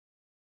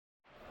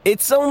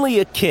It's only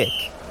a kick,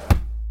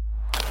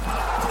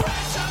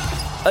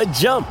 a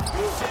jump,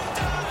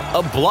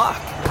 a block.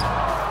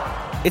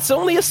 It's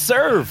only a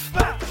serve.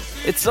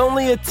 It's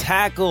only a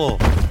tackle,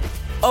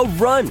 a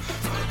run.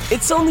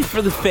 It's only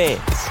for the fans.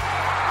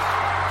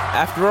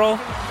 After all,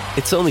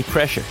 it's only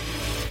pressure.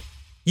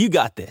 You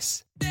got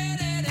this.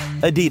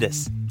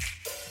 Adidas.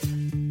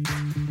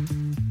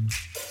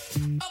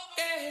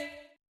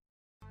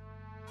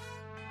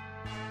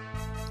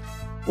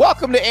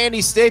 Welcome to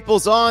Andy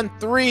Staples on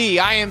 3.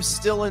 I am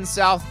still in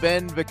South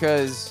Bend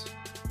because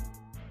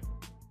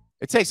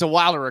it takes a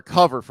while to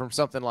recover from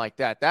something like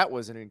that. That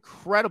was an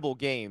incredible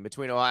game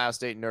between Ohio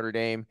State and Notre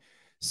Dame.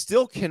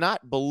 Still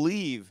cannot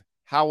believe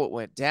how it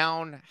went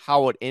down,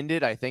 how it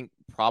ended. I think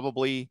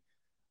probably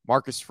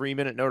Marcus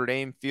Freeman at Notre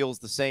Dame feels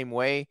the same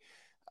way.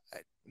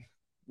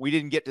 We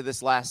didn't get to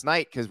this last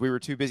night because we were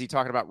too busy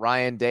talking about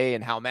Ryan Day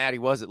and how mad he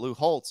was at Lou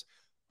Holtz.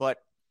 But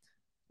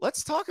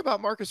let's talk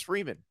about Marcus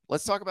Freeman.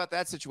 Let's talk about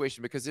that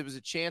situation because it was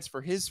a chance for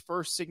his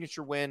first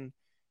signature win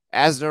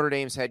as Notre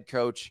Dame's head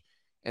coach.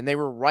 And they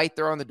were right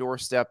there on the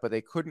doorstep, but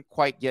they couldn't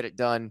quite get it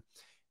done.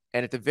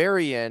 And at the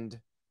very end,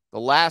 the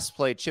last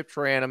play, Chip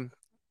Trayanum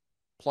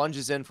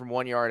plunges in from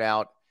 1 yard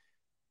out.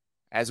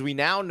 As we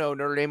now know,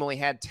 Notre Dame only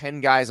had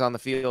 10 guys on the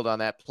field on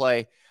that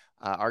play.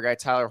 Our guy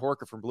Tyler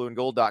Horka from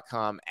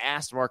blueandgold.com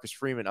asked Marcus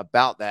Freeman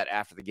about that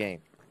after the game.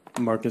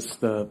 Marcus,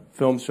 the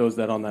film shows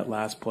that on that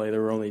last play,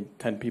 there were only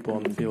 10 people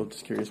on the field.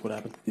 Just curious what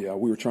happened. Yeah,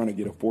 we were trying to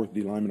get a fourth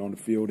D lineman on the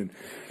field, and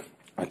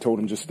I told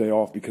him just stay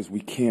off because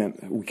we can't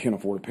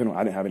afford a penalty.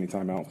 I didn't have any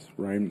timeouts,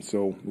 right?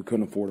 So we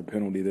couldn't afford a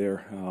penalty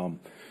there. And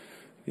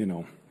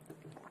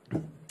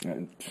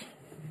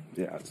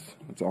yeah,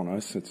 it's on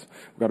us. We've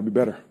got to be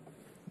better.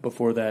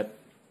 Before that,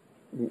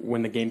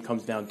 when the game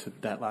comes down to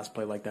that last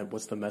play like that,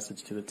 what's the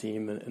message to the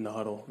team in the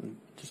huddle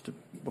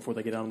before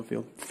they get out on the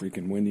field?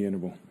 Freaking win the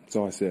interval. That's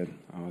all I said.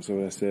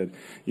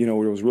 There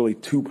was really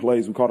two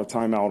plays. We called a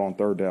timeout on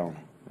third down,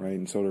 right?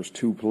 And so there's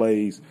two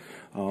plays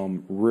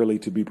really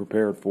to be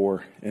prepared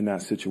for in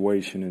that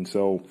situation. And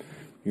so,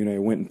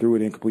 it went and threw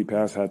it incomplete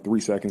pass, had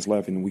 3 seconds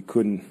left, and we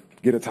couldn't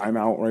get a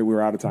timeout, right? We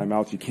were out of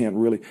timeouts. You can't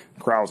really,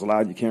 the crowd's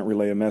loud, you can't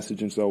relay a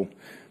message. And so,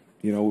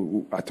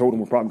 I told him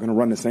we're probably going to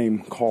run the same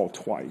call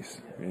twice,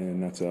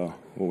 and that's what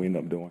we end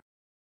up doing.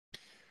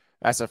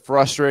 That's a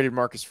frustrated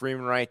Marcus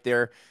Freeman right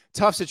there.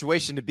 Tough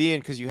situation to be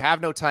in because you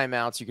have no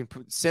timeouts. You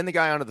can send the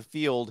guy onto the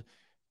field,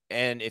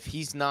 and if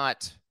he's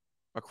not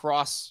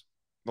across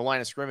the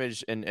line of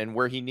scrimmage and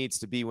where he needs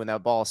to be when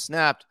that ball is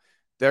snapped,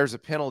 there's a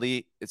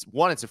penalty. It's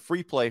a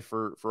free play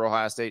for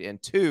Ohio State,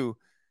 and 2,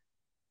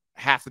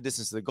 half the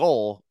distance to the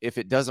goal if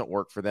it doesn't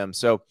work for them.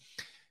 So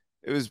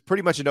it was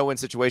pretty much a no-win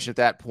situation at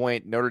that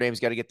point. Notre Dame's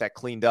got to get that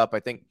cleaned up.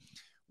 I think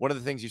one of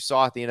the things you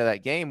saw at the end of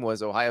that game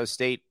was Ohio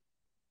State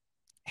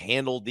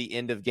handled the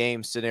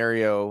end-of-game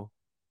scenario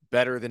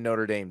better than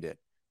Notre Dame did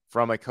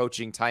from a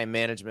coaching time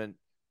management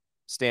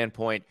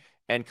standpoint.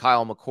 And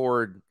Kyle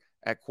McCord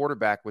at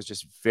quarterback was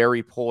just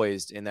very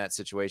poised in that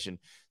situation.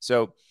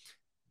 So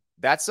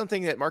that's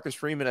something that Marcus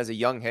Freeman as a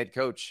young head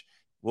coach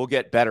will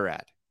get better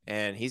at.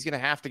 And he's going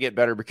to have to get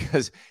better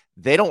because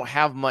they don't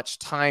have much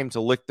time to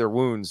lick their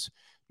wounds.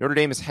 Notre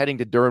Dame is heading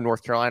to Durham,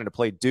 North Carolina to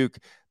play Duke.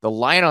 The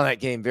line on that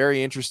game,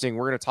 very interesting.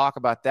 We're going to talk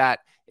about that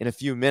in a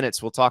few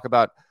minutes. We'll talk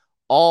about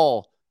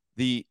all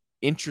the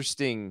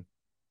interesting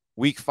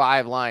Week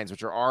 5 lines,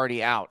 which are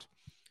already out.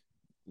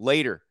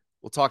 Later,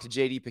 we'll talk to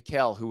J.D.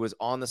 Piquel, who was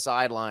on the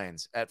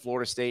sidelines at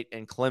Florida State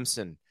and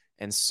Clemson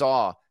and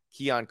saw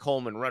Keon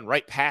Coleman run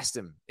right past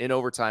him in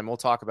overtime. We'll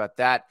talk about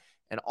that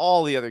and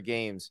all the other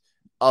games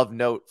of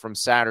note from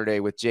Saturday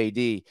with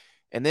J.D.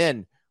 And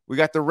then we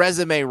got the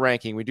resume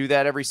ranking. We do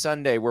that every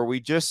Sunday where we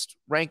just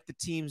rank the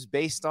teams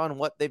based on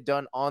what they've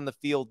done on the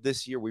field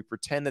this year. We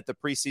pretend that the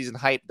preseason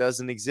hype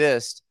doesn't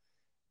exist,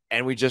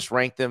 and we just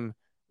rank them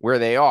where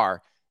they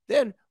are.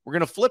 Then we're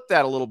going to flip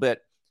that a little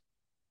bit.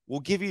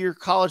 We'll give you your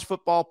college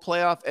football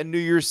playoff and New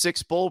Year's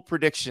Six bowl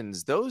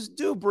predictions. Those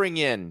do bring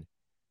in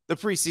the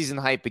preseason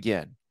hype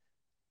again.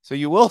 So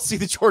you will see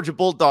the Georgia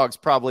Bulldogs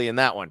probably in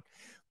that one.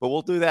 But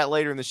we'll do that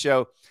later in the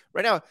show.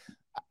 Right now,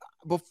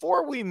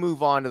 before we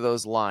move on to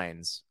those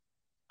lines,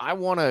 I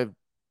want to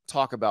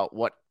talk about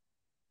what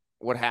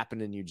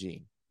happened in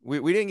Eugene.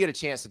 We didn't get a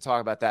chance to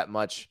talk about that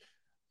much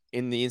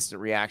in the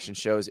instant reaction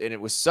shows, and it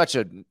was such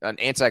an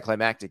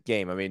anticlimactic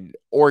game. I mean,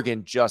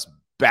 Oregon just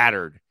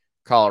battered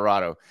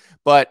Colorado.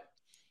 But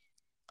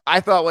I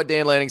thought what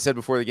Dan Lanning said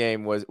before the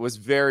game was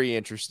very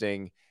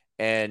interesting,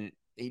 and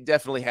he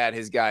definitely had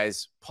his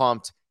guys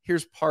pumped.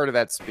 Here's part of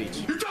that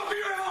speech. You're talking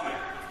your helmet,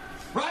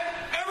 right?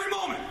 Every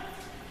moment.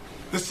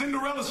 The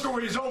Cinderella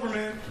story is over,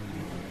 man.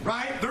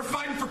 Right? They're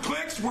fighting for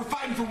clicks. We're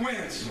fighting for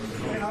wins.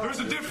 There's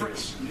a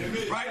difference,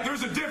 right?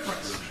 There's a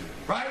difference,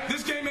 right?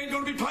 This game ain't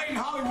going to be played in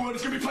Hollywood.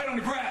 It's going to be played on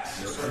the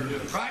grass,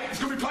 right? It's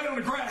going to be played on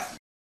the grass.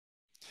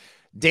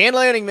 Dan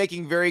Lanning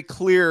making very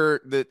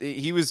clear that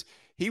he was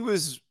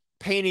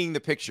painting the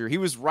picture. He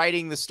was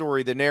writing the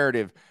story, the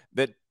narrative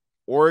that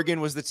Oregon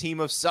was the team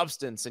of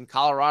substance and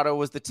Colorado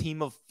was the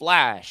team of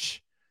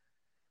flash,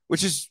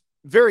 which is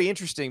very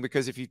interesting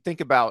because if you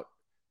think about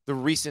the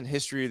recent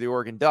history of the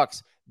Oregon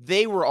Ducks,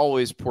 they were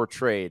always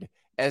portrayed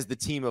as the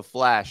team of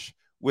flash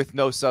with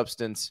no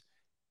substance.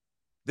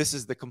 This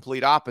is the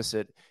complete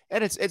opposite.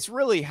 And it's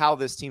really how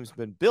this team's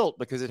been built,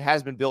 because it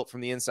has been built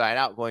from the inside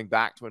out, going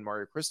back to when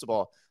Mario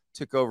Cristobal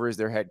took over as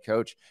their head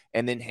coach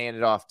and then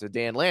handed off to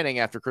Dan Lanning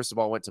after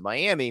Cristobal went to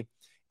Miami.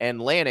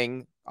 And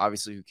Lanning,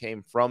 obviously, who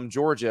came from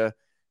Georgia,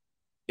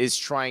 is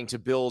trying to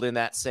build in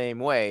that same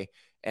way.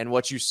 And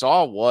what you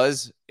saw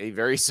was a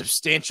very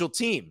substantial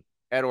team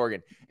at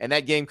Oregon. And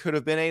that game could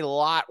have been a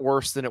lot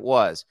worse than it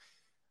was.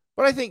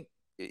 But I think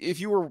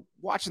if you were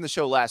watching the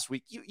show last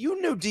week,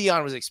 you knew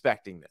Deion was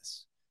expecting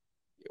this.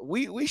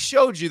 We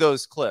showed you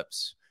those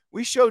clips.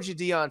 We showed you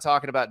Deion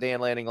talking about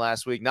Dan Lanning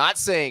last week, not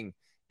saying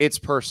it's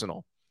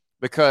personal,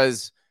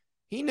 because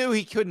he knew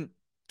he couldn't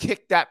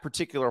kick that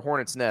particular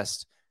hornet's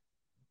nest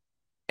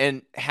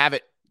and have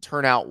it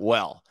turn out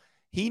well.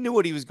 He knew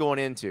what he was going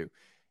into.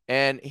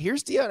 And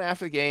here's Deion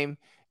after the game.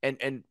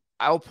 And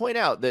I will point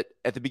out that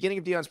at the beginning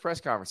of Deion's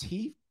press conference,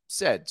 he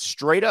said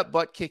straight up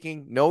butt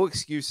kicking, no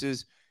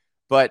excuses.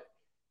 But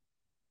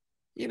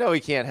he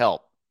can't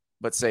help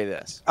but say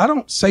this. I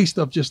don't say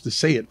stuff just to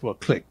say it for a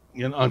click,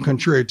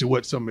 contrary to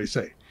what somebody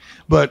say.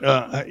 But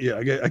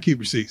I keep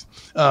receipts.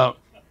 But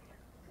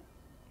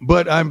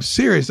I'm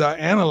serious. I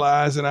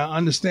analyze and I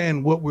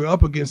understand what we're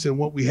up against and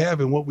what we have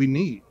and what we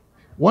need.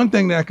 One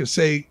thing that I could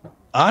say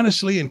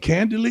honestly and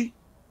candidly,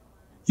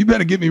 you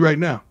better get me right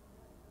now.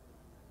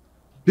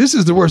 This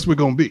is the worst we're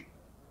going to be.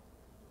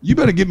 You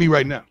better get me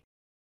right now.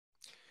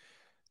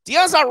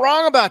 Deion's not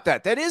wrong about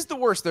that. That is the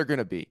worst they're going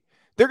to be.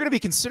 They're going to be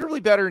considerably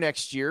better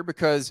next year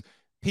because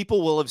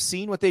people will have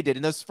seen what they did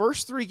in those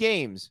first 3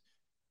 games.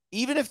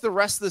 Even if the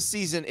rest of the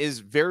season is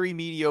very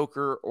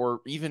mediocre or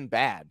even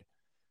bad,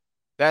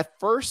 that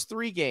first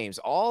 3 games,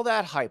 all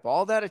that hype,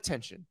 all that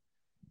attention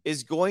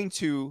is going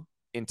to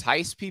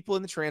entice people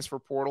in the transfer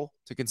portal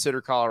to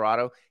consider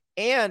Colorado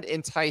and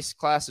entice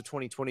class of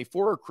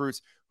 2024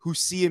 recruits who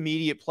see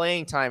immediate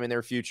playing time in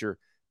their future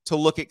to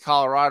look at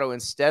Colorado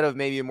instead of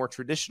maybe a more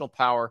traditional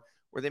power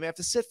where they may have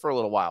to sit for a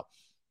little while.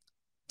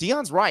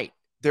 Deion's right.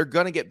 They're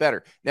going to get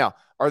better. Now,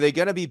 are they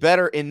going to be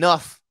better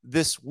enough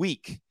this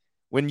week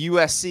when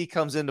USC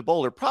comes into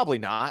Boulder? Probably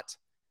not.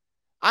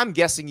 I'm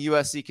guessing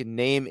USC can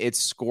name its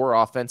score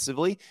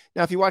offensively.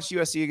 Now, if you watch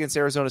USC against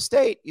Arizona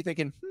State, you're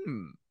thinking,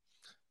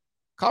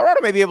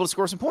 Colorado may be able to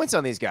score some points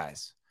on these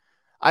guys.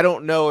 I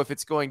don't know if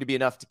it's going to be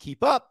enough to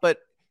keep up, but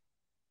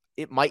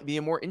it might be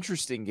a more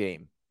interesting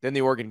game than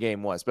the Oregon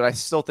game was. But I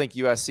still think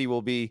USC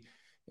will be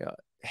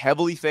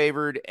heavily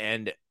favored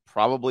and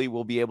probably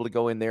will be able to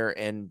go in there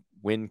and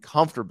win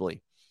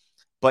comfortably.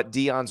 But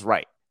Deion's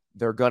right.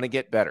 They're going to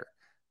get better.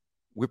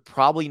 We're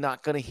probably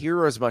not going to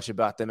hear as much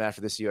about them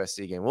after this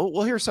USC game.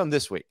 We'll hear some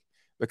this week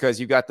because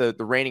you've got the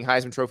reigning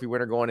Heisman Trophy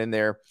winner going in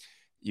there.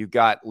 You've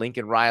got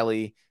Lincoln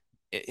Riley,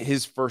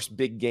 his first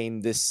big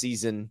game this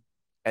season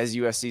as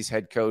USC's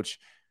head coach.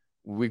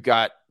 We've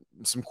got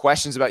some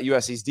questions about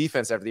USC's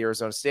defense after the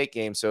Arizona State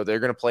game. So they're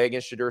going to play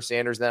against Shedeur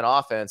Sanders in that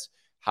offense.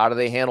 How do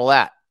they handle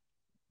that?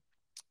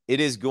 It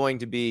is going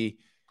to be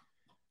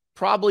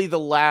probably the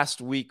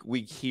last week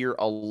we hear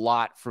a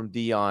lot from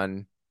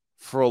Deion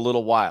for a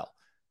little while.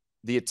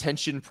 The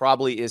attention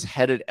probably is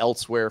headed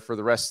elsewhere for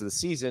the rest of the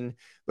season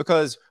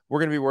because we're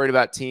going to be worried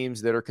about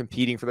teams that are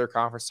competing for their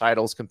conference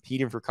titles,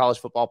 competing for college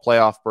football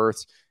playoff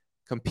berths,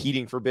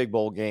 competing for big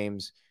bowl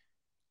games.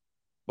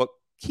 But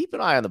keep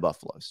an eye on the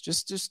Buffaloes.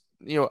 Just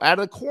out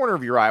of the corner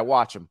of your eye,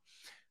 watch them.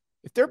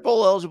 If they're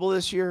bowl eligible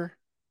this year,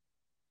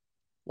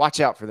 watch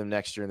out for them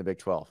next year in the Big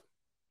 12.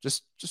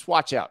 Just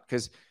watch out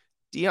because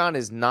Deion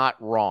is not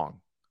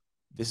wrong.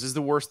 This is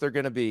the worst they're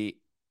going to be,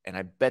 and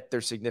I bet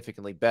they're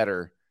significantly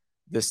better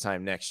this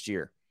time next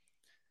year.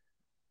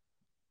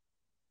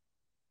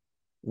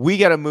 We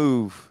got to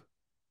move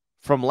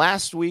from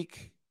last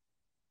week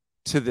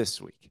to this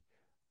week.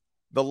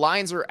 The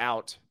lines are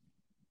out.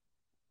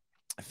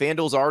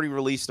 FanDuel's already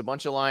released a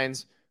bunch of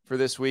lines for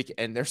this week,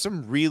 and there's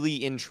some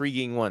really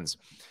intriguing ones.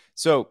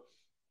 So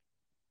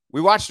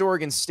we watched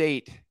Oregon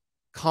State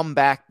come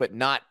back, but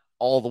not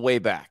all the way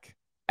back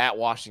at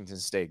Washington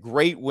State.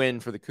 Great win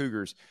for the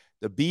Cougars.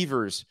 The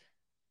Beavers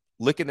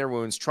licking their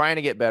wounds, trying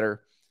to get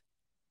better.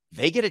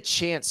 They get a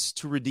chance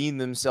to redeem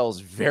themselves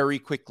very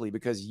quickly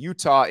because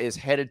Utah is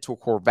headed to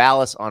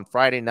Corvallis on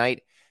Friday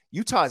night.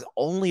 Utah is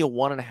only a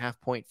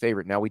 1.5-point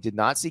favorite. Now, we did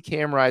not see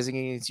Cam Rising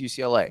against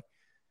UCLA.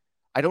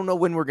 I don't know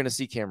when we're going to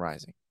see Cam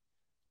Rising,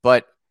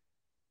 but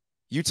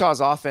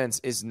Utah's offense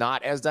is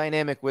not as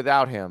dynamic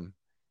without him.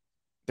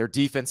 Their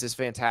defense is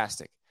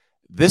fantastic.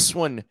 This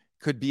one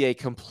could be a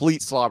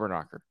complete slobber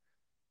knocker.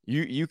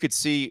 You could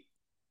see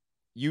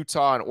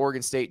Utah and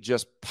Oregon State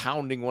just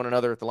pounding one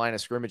another at the line of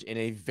scrimmage in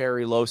a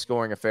very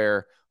low-scoring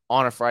affair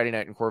on a Friday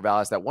night in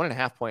Corvallis. That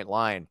 1.5-point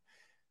line,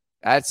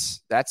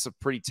 that's a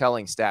pretty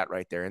telling stat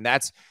right there. And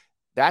that's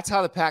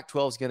how the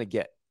Pac-12 is going to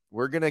get.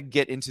 We're going to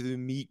get into the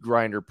meat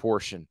grinder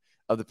portion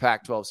of the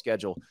Pac-12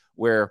 schedule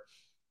where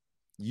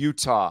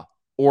Utah,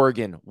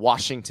 Oregon,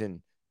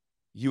 Washington,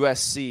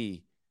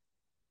 USC,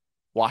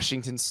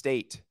 Washington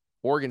State,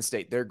 Oregon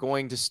State, they're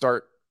going to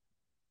start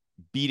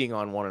beating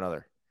on one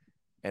another.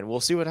 And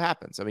we'll see what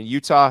happens. I mean,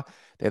 Utah,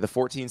 they had the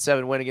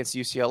 14-7 win against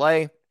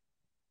UCLA.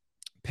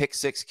 Pick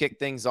six kicked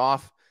things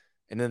off,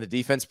 and then the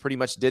defense pretty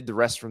much did the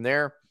rest from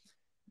there.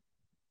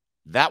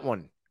 That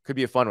one could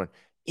be a fun one.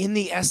 In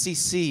the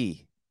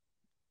SEC,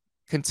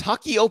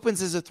 Kentucky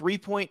opens as a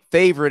 3-point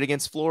favorite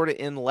against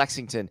Florida in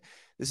Lexington.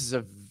 This is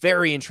a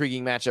very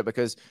intriguing matchup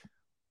because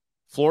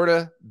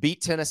Florida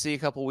beat Tennessee a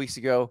couple weeks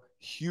ago.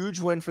 Huge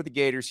win for the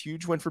Gators,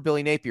 huge win for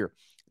Billy Napier.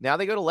 Now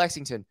they go to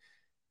Lexington,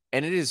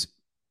 and it is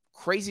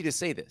crazy to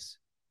say this.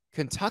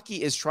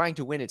 Kentucky is trying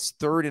to win its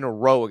third in a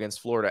row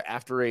against Florida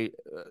after a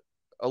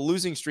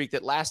losing streak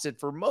that lasted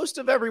for most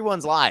of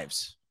everyone's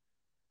lives.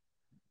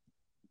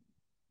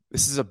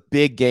 This is a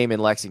big game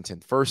in Lexington.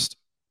 First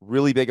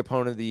really big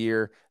opponent of the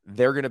year.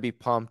 They're going to be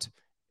pumped.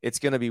 It's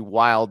going to be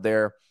wild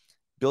there.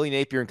 Billy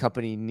Napier and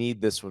company need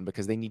this one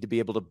because they need to be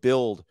able to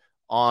build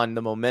on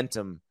the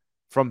momentum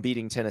from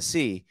beating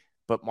Tennessee.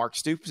 But Mark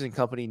Stoops and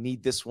company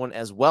need this one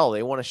as well.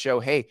 They want to show,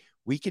 hey,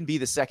 we can be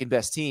the second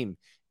best team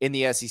in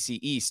the SEC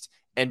East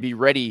and be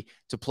ready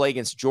to play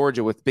against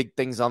Georgia with big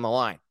things on the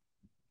line.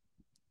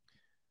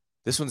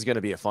 This one's going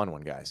to be a fun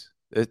one, guys.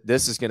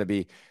 This is going to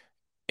be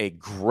a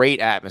great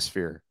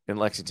atmosphere in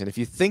Lexington. If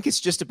you think it's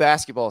just a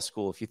basketball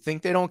school, if you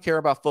think they don't care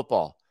about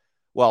football,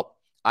 well,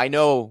 I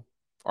know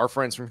our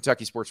friends from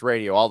Kentucky Sports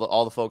Radio,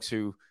 all the folks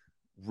who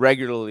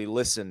regularly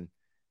listen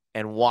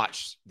and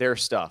watch their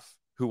stuff,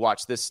 who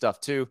watch this stuff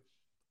too,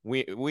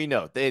 we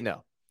know, they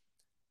know.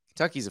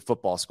 Kentucky's a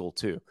football school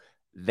too.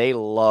 They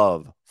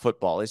love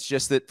football. It's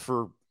just that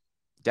for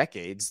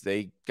decades,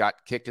 they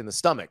got kicked in the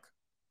stomach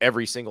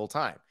every single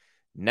time.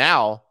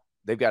 Now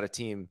they've got a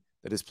team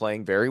that is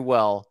playing very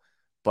well,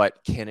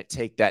 but can it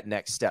take that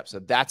next step? So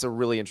that's a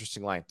really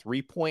interesting line.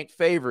 3-point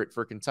favorite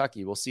for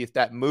Kentucky. We'll see if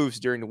that moves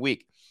during the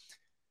week.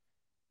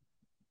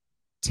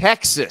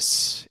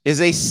 Texas is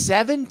a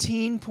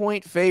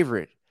 17-point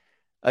favorite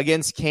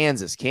against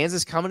Kansas.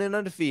 Kansas coming in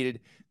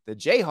undefeated. The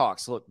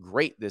Jayhawks look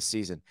great this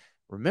season.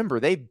 Remember,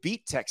 they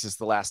beat Texas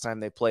the last time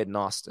they played in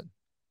Austin.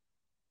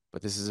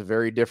 But this is a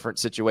very different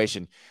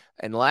situation.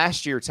 And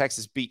last year,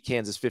 Texas beat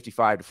Kansas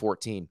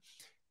 55-14.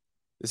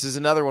 This is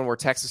another one where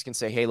Texas can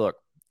say, hey, look,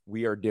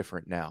 we are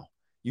different now.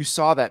 You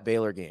saw that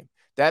Baylor game.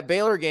 That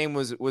Baylor game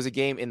was a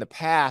game in the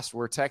past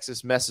where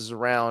Texas messes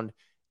around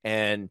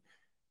and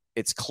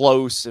it's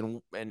close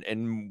and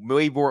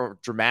way more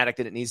dramatic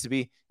than it needs to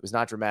be. It was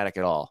not dramatic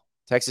at all.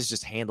 Texas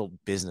just handled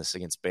business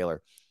against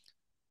Baylor.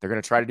 They're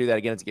going to try to do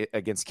that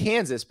against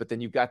Kansas, but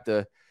then you've got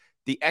the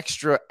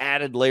extra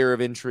added layer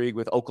of intrigue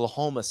with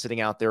Oklahoma sitting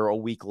out there a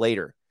week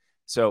later.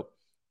 So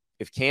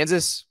if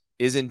Kansas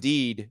is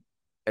indeed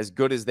as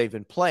good as they've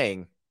been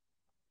playing,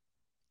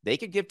 they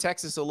could give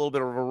Texas a little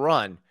bit of a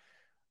run,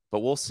 but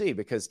we'll see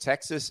because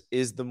Texas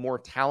is the more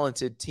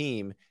talented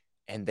team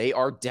and they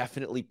are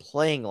definitely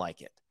playing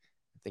like it.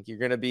 I think you're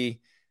going to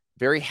be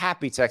very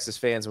happy, Texas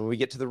fans, when we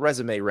get to the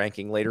resume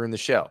ranking later in the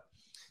show.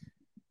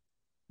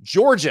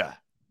 Georgia,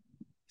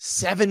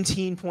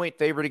 17-point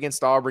favorite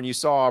against Auburn. You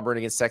saw Auburn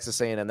against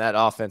Texas A&M. That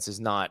offense is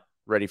not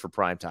ready for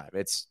prime time.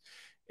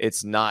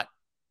 It's not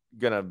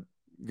gonna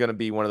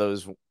be one of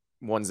those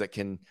ones that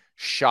can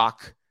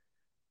shock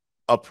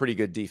a pretty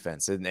good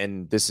defense.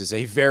 And this is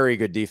a very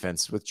good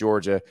defense with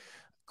Georgia.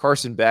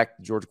 Carson Beck,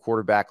 the Georgia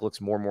quarterback, looks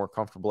more and more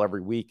comfortable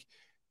every week.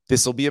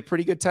 This will be a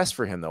pretty good test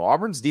for him, though.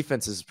 Auburn's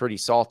defense is pretty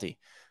salty.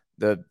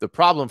 The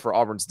problem for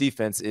Auburn's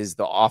defense is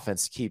the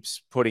offense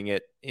keeps putting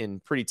it in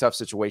pretty tough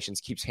situations,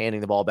 keeps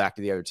handing the ball back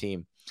to the other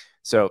team.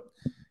 So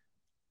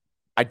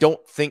I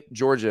don't think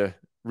Georgia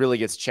really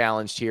gets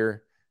challenged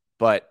here,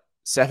 but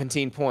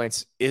 17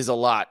 points is a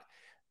lot.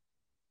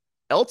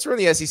 Elsewhere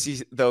in the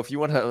SEC, though, if you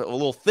want a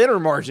little thinner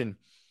margin,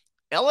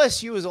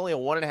 LSU is only a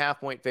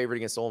 1.5-point favorite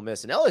against Ole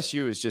Miss, and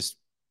LSU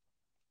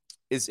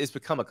is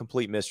become a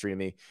complete mystery to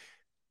me.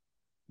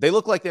 They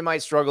look like they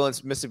might struggle in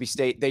Mississippi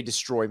State. They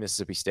destroy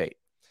Mississippi State.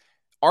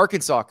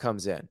 Arkansas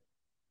comes in,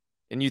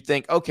 and you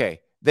think,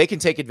 okay, they can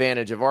take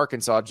advantage of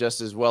Arkansas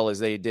just as well as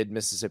they did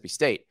Mississippi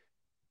State.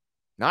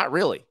 Not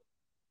really.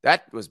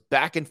 That was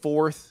back and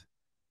forth.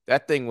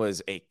 That thing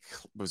was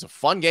a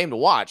fun game to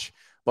watch,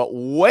 but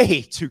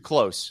way too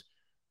close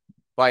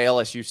by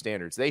LSU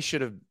standards. They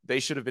should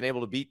have been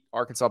able to beat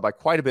Arkansas by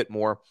quite a bit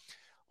more.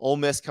 Ole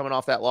Miss coming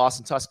off that loss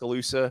in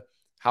Tuscaloosa.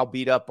 How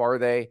beat up are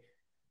they?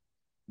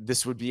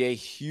 This would be a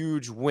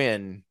huge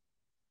win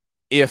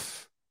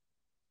if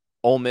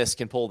Ole Miss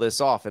can pull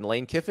this off. And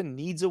Lane Kiffin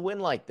needs a win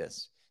like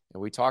this.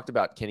 And we talked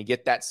about, can he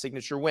get that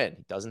signature win?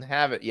 He doesn't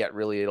have it yet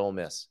really at Ole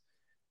Miss.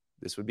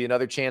 This would be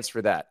another chance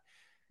for that.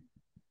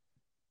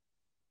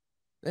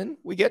 Then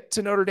we get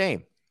to Notre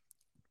Dame.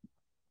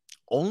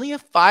 Only a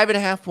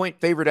 5.5-point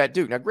favorite at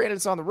Duke. Now, granted,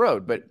 it's on the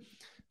road, but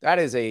that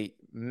is a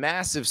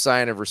massive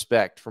sign of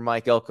respect for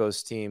Mike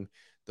Elko's team.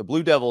 The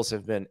Blue Devils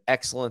have been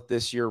excellent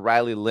this year.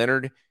 Riley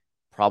Leonard,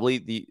 probably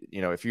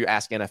if you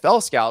ask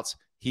NFL scouts,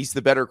 he's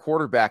the better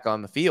quarterback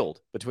on the field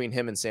between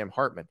him and Sam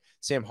Hartman.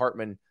 Sam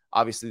Hartman,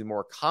 obviously the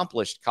more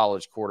accomplished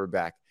college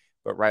quarterback,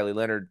 but Riley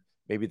Leonard,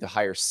 maybe the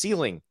higher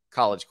ceiling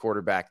college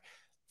quarterback.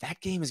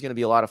 That game is going to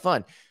be a lot of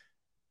fun.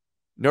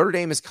 Notre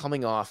Dame is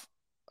coming off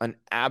an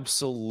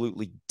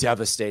absolutely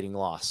devastating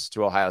loss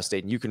to Ohio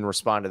State. And you can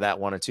respond to that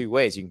one of two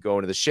ways. You can go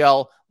into the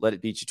shell, let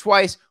it beat you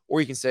twice,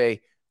 or you can say,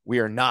 we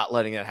are not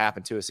letting that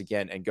happen to us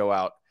again, and go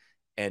out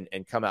and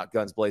come out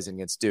guns blazing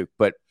against Duke.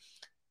 But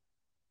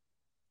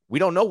we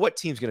don't know what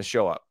team's going to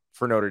show up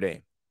for Notre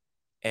Dame.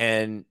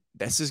 And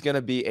this is going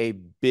to be a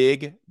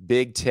big,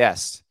 big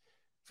test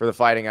for the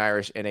Fighting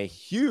Irish in a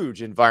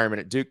huge environment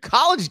at Duke.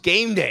 College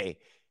game day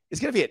is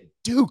going to be at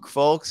Duke,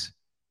 folks.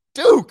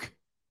 Duke.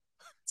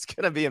 It's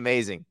going to be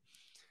amazing.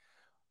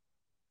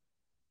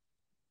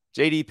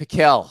 J.D.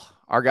 Piquel,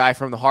 our guy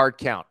from the Hard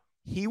Count,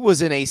 he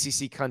was in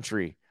ACC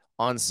country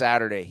on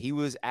Saturday. He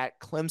was at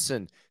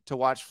Clemson to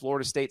watch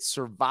Florida State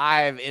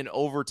survive in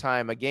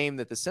overtime, a game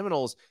that the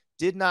Seminoles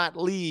did not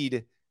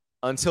lead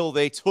until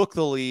they took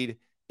the lead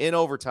in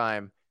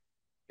overtime.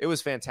 It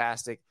was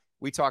fantastic.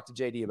 We talked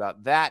to JD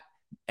about that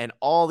and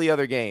all the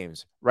other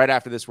games right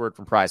after this word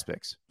from Prize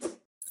Picks.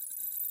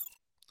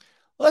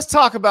 Let's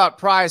talk about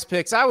Prize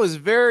Picks. I was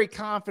very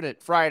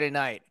confident Friday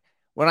night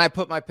when I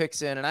put my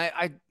picks in, and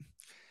I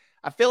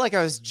feel like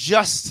I was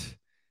just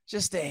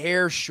a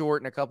hair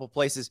short in a couple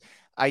places.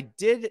 I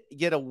did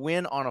get a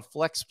win on a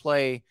flex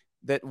play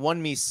that won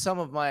me some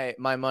of my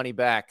money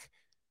back.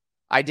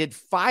 I did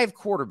 5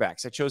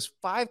 quarterbacks. I chose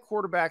 5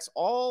 quarterbacks,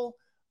 all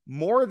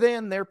more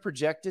than their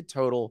projected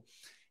total.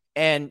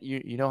 And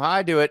you know how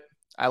I do it.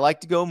 I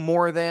like to go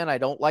more than. I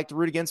don't like to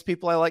root against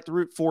people. I like to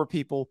root for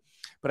people.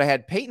 But I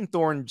had Peyton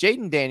Thorne,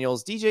 Jaden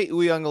Daniels, DJ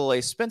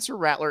Uiagalelei, Spencer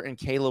Rattler, and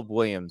Caleb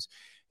Williams.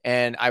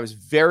 And I was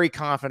very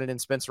confident in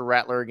Spencer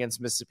Rattler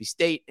against Mississippi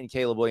State and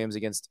Caleb Williams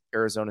against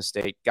Arizona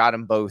State. Got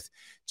them both.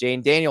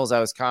 Jaden Daniels,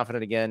 I was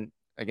confident again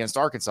against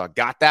Arkansas.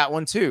 Got that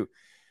one too.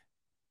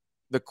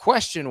 The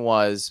question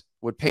was,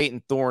 would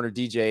Peyton Thorne or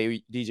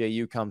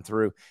DJU come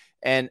through?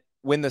 And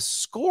when the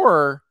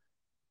score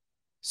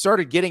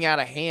started getting out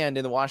of hand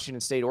in the Washington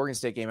State-Oregon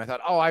State game, I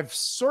thought, oh, I've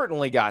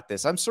certainly got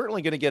this. I'm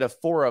certainly going to get a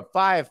 4 of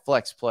 5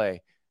 flex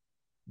play.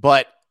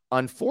 But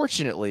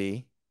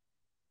unfortunately,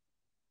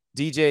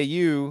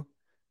 DJU,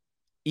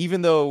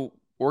 even though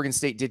Oregon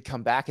State did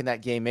come back in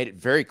that game, made it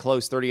very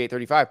close,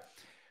 38-35,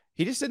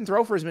 he just didn't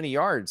throw for as many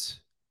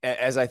yards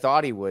as I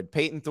thought he would.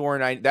 Peyton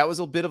Thorne, that was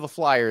a bit of a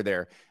flyer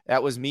there.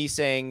 That was me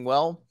saying,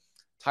 well,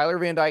 Tyler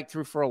Van Dyke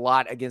threw for a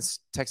lot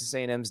against Texas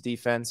A&M's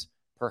defense.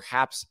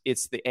 Perhaps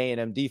it's the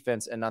A&M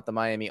defense and not the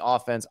Miami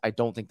offense. I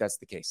don't think that's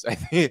the case. I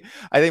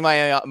think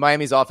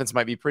Miami's offense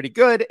might be pretty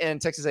good, and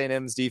Texas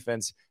A&M's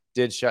defense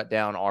did shut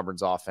down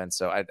Auburn's offense,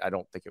 so I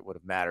don't think it would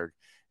have mattered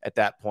at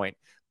that point.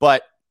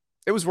 But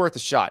it was worth a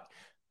shot.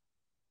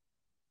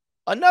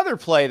 Another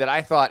play that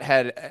I thought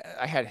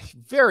I had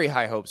very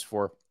high hopes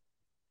for,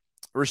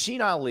 Rasheen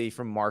Ali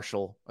from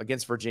Marshall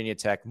against Virginia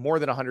Tech, more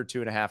than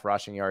 102.5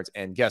 rushing yards,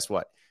 and guess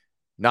what?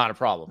 Not a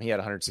problem. He had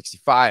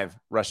 165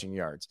 rushing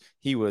yards.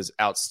 He was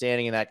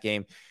outstanding in that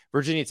game.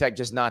 Virginia Tech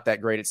just not that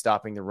great at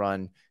stopping the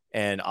run,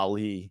 and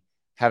Ali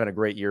having a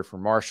great year for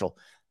Marshall.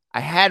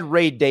 I had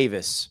Ray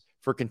Davis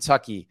for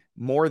Kentucky,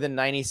 more than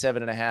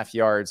 97.5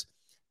 yards.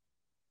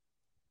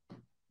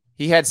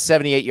 He had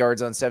 78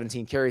 yards on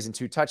 17 carries and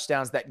 2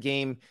 touchdowns. That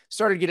game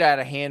started to get out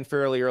of hand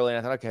fairly early, and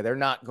I thought, okay, they're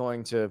not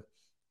going to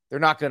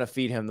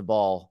feed him the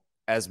ball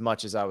as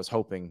much as I was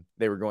hoping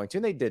they were going to,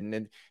 and they didn't.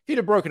 And if he'd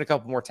have broken a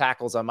couple more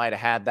tackles, I might have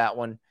had that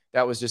one.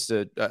 That was just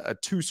a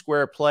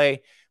 2-square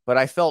play, but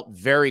I felt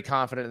very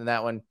confident in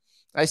that one.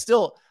 I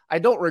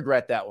don't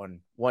regret that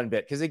one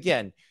bit, because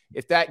again,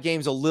 if that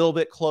game's a little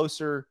bit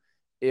closer,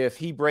 if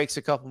he breaks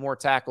a couple more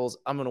tackles,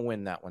 I'm going to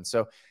win that one.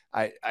 So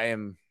I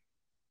am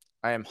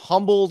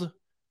humbled,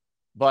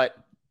 but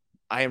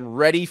I am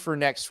ready for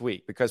next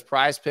week, because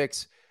Prize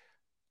Picks,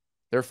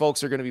 their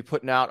folks are going to be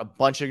putting out a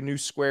bunch of new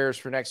squares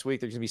for next week.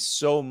 There's going to be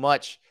so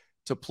much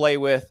to play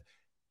with.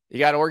 You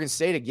got Oregon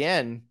State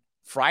again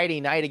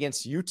Friday night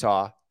against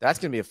Utah. That's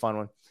going to be a fun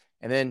one.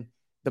 And then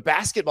the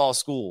basketball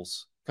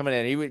schools coming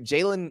in.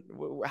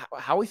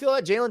 How we feel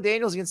about Jalen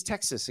Daniels against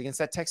Texas, against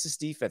that Texas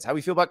defense. How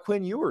we feel about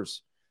Quinn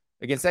Ewers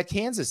against that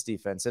Kansas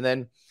defense. And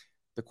then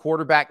the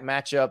quarterback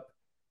matchup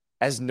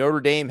as Notre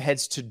Dame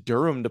heads to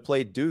Durham to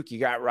play Duke. You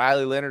got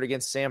Riley Leonard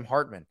against Sam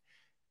Hartman.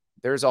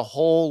 There's a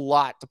whole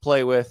lot to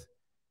play with.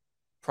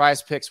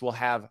 Prize Picks will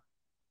have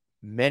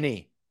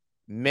many,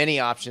 many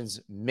options,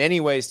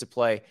 many ways to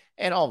play.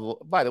 And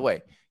by the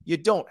way, you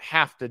don't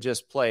have to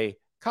just play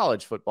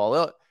college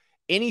football.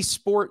 Any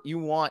sport you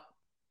want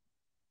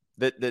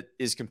that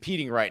is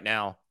competing right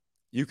now,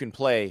 you can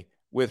play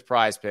with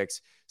Prize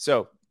Picks.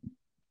 So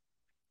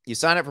you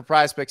sign up for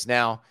Prize Picks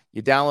now.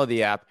 You download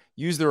the app.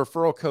 Use the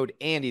referral code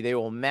Andy. They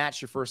will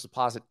match your first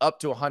deposit up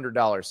to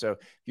 $100. So if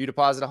you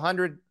deposit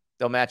 $100,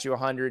 they'll match you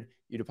 $100.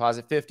 You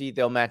deposit $50,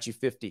 they'll match you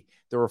 $50.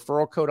 The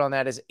referral code on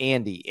that is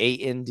Andy,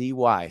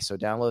 A-N-D-Y. So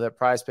download that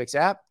Prize Picks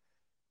app.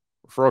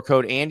 Referral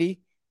code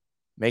Andy.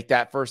 Make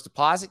that first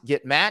deposit,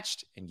 get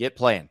matched, and get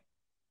playing.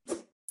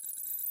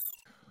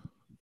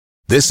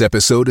 This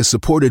episode is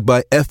supported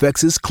by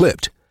FX's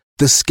Clipped,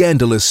 the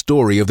scandalous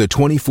story of the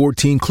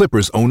 2014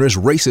 Clippers owner's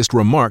racist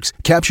remarks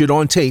captured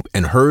on tape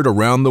and heard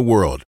around the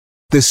world.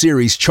 The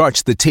series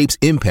charts the tape's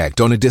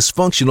impact on a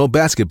dysfunctional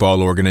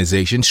basketball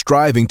organization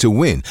striving to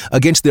win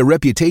against their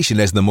reputation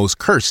as the most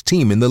cursed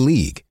team in the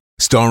league.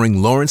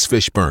 Starring Lawrence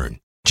Fishburne,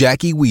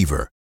 Jackie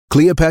Weaver,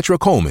 Cleopatra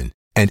Coleman,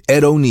 and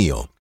Ed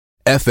O'Neill.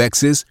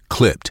 FX's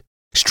Clipped,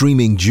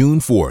 streaming June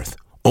 4th,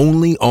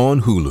 only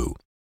on Hulu.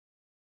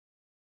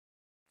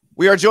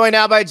 We are joined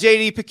now by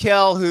JD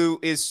PicKell, who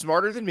is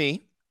smarter than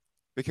me,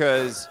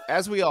 because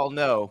as we all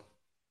know,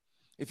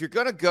 if you're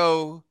going to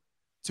go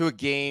to a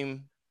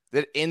game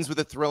that ends with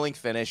a thrilling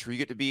finish where you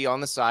get to be on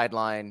the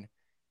sideline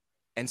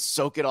and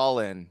soak it all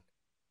in,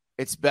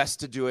 it's best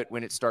to do it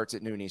when it starts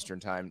at noon Eastern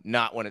time,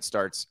 not when it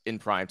starts in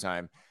prime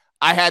time.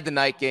 I had the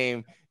night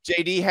game.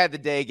 JD had the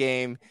day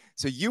game.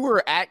 So you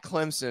were at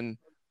Clemson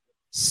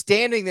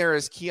standing there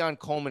as Keon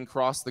Coleman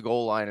crossed the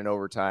goal line in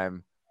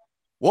overtime.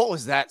 What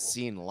was that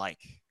scene like?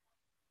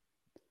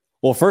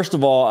 Well, first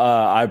of all,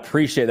 I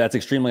appreciate that's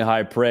extremely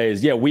high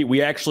praise. Yeah,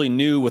 we actually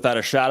knew without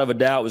a shadow of a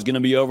doubt it was going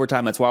to be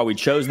overtime. That's why we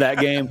chose that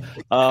game.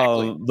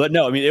 Exactly. But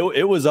no, I mean,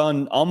 it was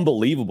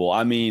unbelievable.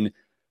 I mean,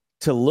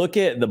 to look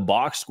at the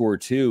box score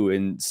too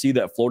and see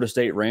that Florida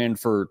State ran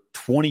for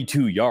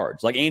 22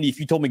 yards. Like, Andy, if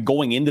you told me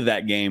going into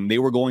that game they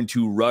were going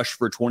to rush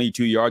for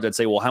 22 yards, I'd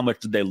say, well, how much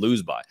did they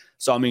lose by?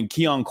 So, I mean,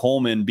 Keon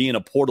Coleman being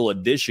a portal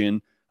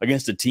addition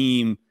against a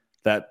team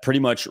that pretty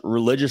much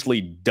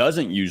religiously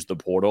doesn't use the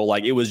portal.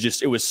 Like, it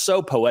was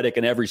so poetic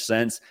in every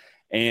sense.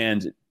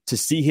 And to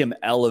see him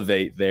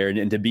elevate there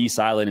and to be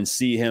silent and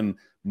see him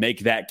make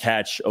that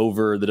catch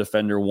over the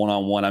defender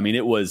one-on-one. I mean,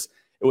 it was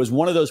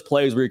one of those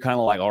plays where you're kind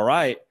of like, all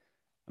right,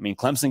 I mean,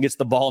 Clemson gets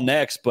the ball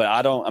next, but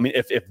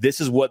if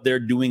this is what they're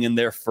doing in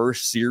their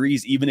first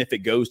series, even if it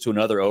goes to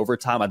another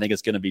overtime, I think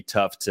it's going to be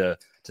tough to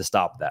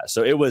stop that.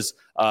 So it was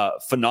a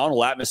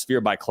phenomenal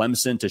atmosphere by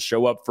Clemson to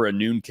show up for a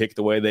noon kick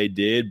the way they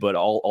did. But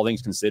all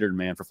things considered,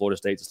 man, for Florida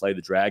State to slay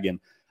the Dragon,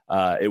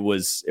 it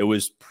was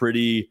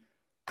pretty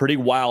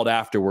wild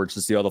afterwards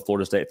to see all the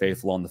Florida State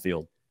faithful on the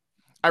field.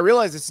 I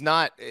realize it's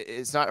not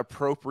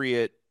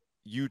appropriate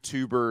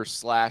YouTuber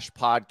 /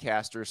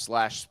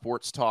 podcaster /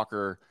 sports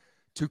talker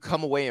to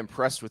come away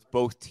impressed with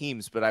both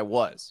teams, but I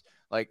was.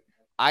 Like,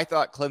 I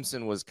thought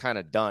Clemson was kind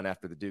of done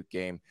after the Duke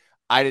game.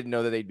 I didn't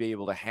know that they'd be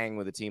able to hang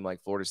with a team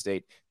like Florida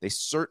State. They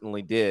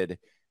certainly did.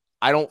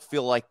 I don't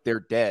feel like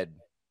they're dead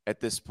at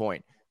this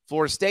point.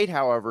 Florida State,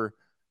 however,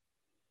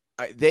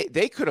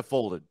 they could have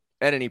folded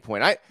at any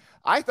point.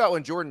 I thought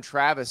when Jordan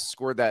Travis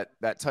scored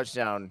that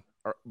touchdown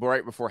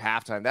right before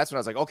halftime, that's when I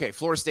was like, okay,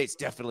 Florida State's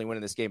definitely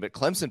winning this game, but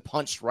Clemson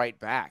punched right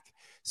back.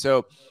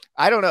 So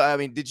I don't know. I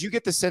mean, did you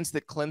get the sense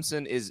that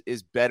Clemson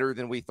is better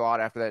than we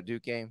thought after that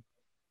Duke game?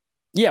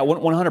 Yeah,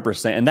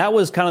 100%. And that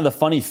was kind of the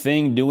funny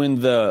thing doing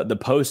the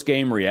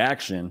post-game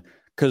reaction,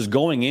 because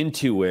going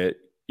into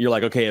it, you're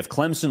like, okay, if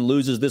Clemson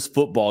loses this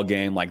football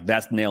game, like,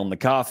 that's nail in the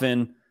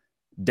coffin.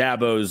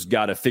 Dabo's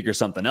got to figure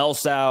something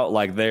else out.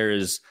 Like,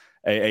 there's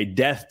a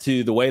death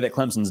to the way that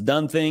Clemson's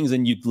done things.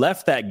 And you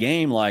left that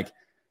game like,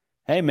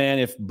 hey, man,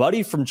 if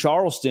Buddy from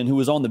Charleston, who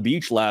was on the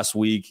beach last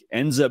week,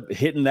 ends up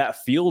hitting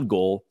that field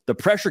goal, the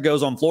pressure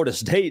goes on Florida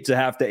State to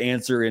have to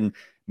answer. And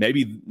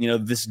maybe,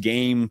 this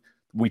game,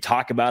 we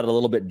talk about it a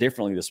little bit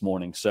differently this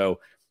morning. So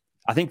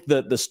I think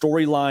the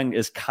storyline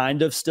is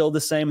kind of still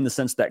the same in the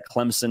sense that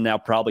Clemson now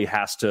probably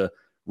has to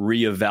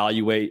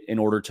reevaluate in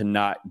order to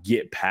not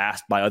get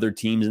passed by other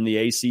teams in the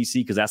ACC,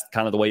 because that's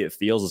kind of the way it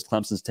feels, as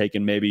Clemson's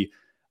taken maybe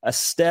a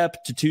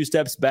step to 2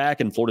 steps back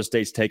and Florida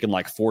State's taken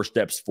like 4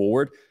 steps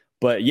forward.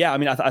 But yeah, I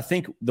mean, I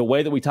think the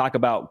way that we talk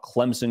about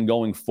Clemson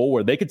going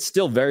forward, they could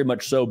still very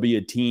much so be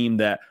a team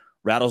that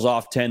rattles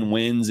off 10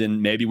 wins,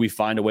 and maybe we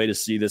find a way to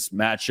see this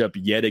matchup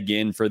yet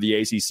again for the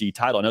ACC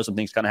title. I know some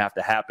things kind of have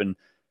to happen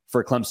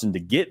for Clemson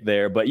to get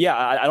there, but yeah,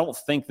 I don't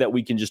think that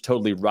we can just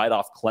totally write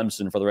off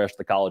Clemson for the rest of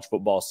the college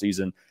football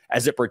season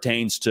as it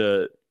pertains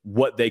to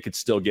what they could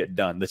still get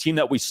done. The team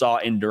that we saw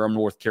in Durham,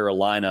 North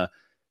Carolina,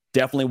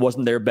 definitely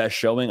wasn't their best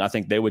showing. I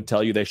think they would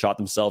tell you they shot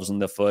themselves in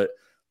the foot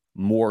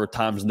more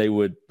times than they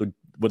would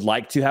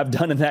like to have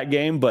done in that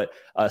game, but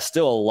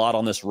still a lot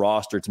on this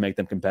roster to make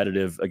them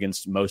competitive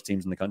against most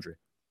teams in the country.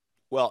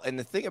 Well, and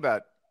the thing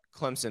about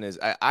Clemson is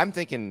I'm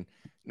thinking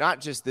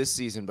not just this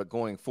season, but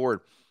going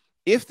forward,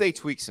 if they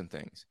tweak some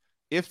things,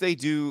 if they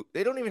do,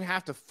 they don't even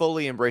have to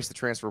fully embrace the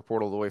transfer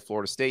portal the way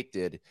Florida State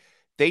did.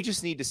 They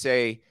just need to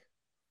say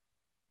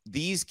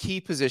these key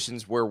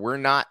positions where we're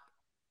not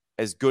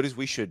as good as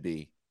we should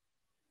be,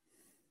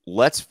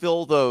 let's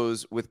fill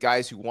those with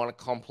guys who want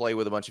to come play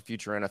with a bunch of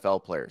future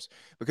NFL players.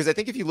 Because I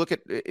think if you look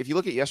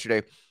at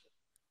yesterday,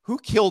 who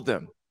killed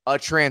them? A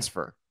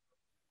transfer.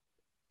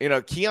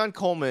 Keon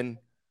Coleman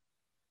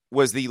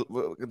was the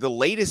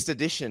latest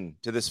addition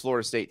to this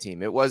Florida State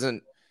team. It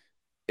wasn't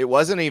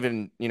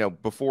even,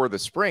 before the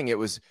spring.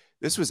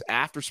 This was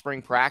after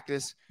spring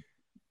practice,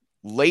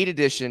 late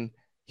addition,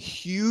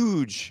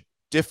 huge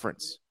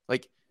difference.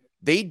 Like,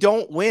 they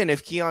don't win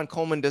if Keon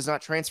Coleman does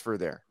not transfer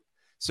there.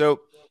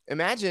 So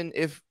imagine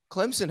if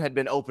Clemson had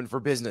been open for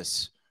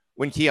business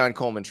when Keon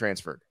Coleman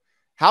transferred.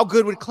 How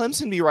good would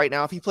Clemson be right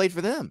now if he played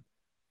for them?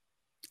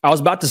 I was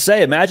about to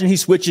say, imagine he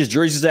switches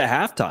jerseys at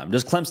halftime.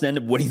 Does Clemson end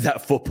up winning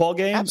that football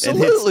game?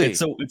 Absolutely.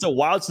 And it's a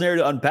wild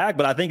scenario to unpack,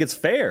 but I think it's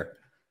fair.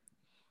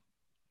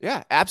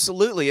 Yeah,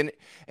 absolutely.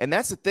 And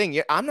that's the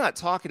thing. I'm not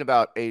talking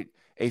about a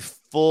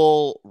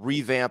full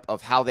revamp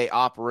of how they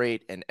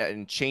operate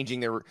and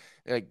changing their,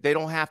 like, they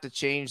don't have to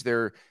change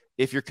their,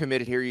 if you're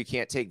committed here, you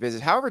can't take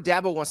visits. However,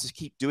 Dabo wants to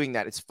keep doing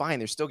that. It's fine.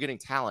 They're still getting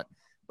talent.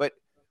 But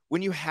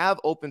when you have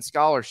open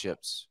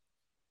scholarships,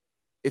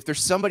 if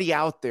there's somebody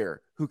out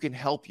there who can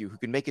help you, who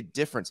can make a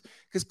difference,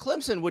 because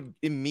Clemson would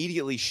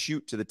immediately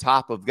shoot to the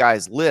top of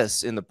guys'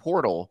 lists in the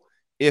portal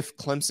if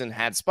Clemson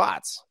had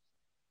spots.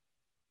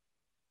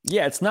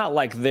 Yeah, it's not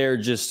like they're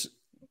just,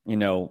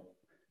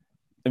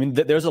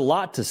 there's a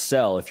lot to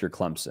sell if you're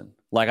Clemson.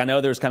 Like, I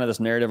know there's kind of this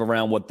narrative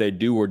around what they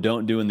do or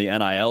don't do in the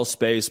NIL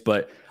space,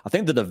 but I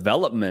think the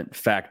development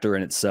factor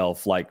in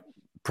itself, like,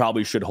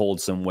 probably should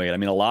hold some weight. I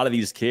mean, a lot of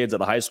these kids at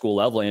the high school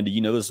level, Andy,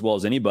 you know this as well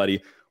as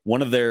anybody,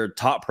 one of their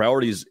top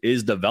priorities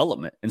is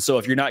development. And so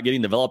if you're not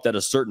getting developed at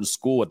a certain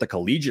school at the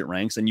collegiate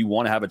ranks and you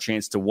want to have a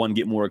chance to, one,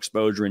 get more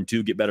exposure and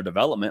two, get better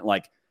development,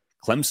 like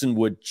Clemson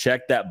would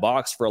check that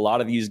box for a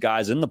lot of these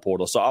guys in the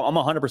portal. So I'm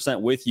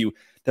 100% with you.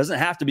 It doesn't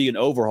have to be an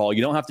overhaul.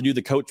 You don't have to do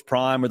the Coach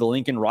Prime or the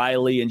Lincoln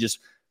Riley and just,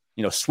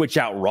 switch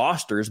out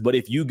rosters. But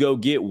if you go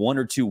get one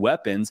or two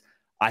weapons,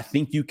 I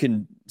think you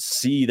can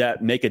see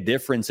that make a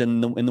difference in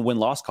the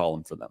win-loss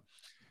column for them.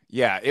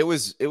 Yeah, it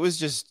was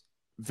just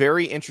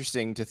very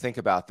interesting to think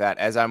about that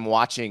as I'm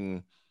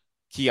watching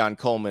Keon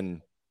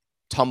Coleman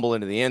tumble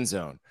into the end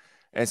zone.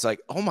 And it's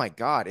like, oh my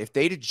God, if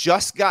they'd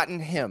just gotten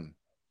him,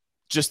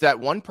 just that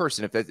one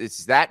person, if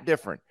it's that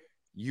different,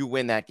 you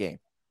win that game.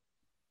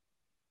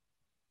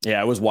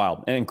 Yeah, it was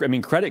wild. And I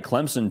mean, credit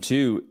Clemson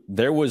too.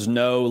 There was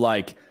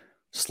no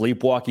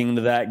sleepwalking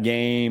into that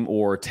game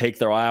or take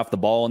their eye off the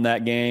ball in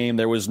that game.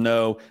 There was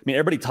no,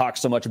 everybody talks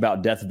so much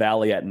about Death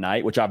Valley at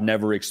night, which I've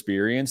never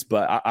experienced,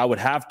 but I would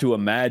have to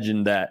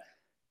imagine that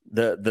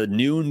the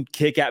noon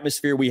kick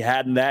atmosphere we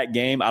had in that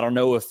game, I don't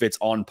know if it's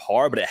on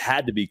par, but it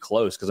had to be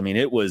close. Cause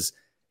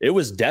it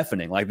was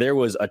deafening. Like, there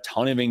was a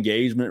ton of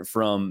engagement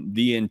from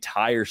the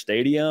entire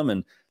stadium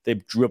and they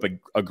drew up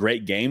a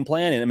great game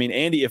plan. And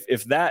Andy,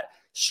 if that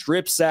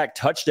strip sack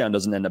touchdown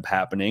doesn't end up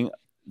happening,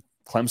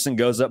 Clemson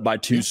goes up by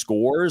 2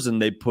 scores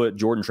and they put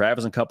Jordan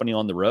Travis and company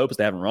on the ropes.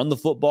 They haven't run the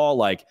football.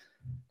 Like,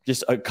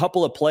 just a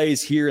couple of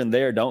plays here and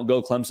there don't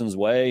go Clemson's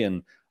way.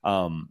 And,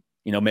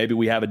 maybe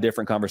we have a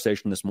different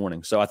conversation this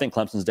morning. So I think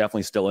Clemson's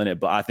definitely still in it,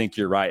 but I think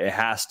you're right. It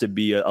has to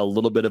be a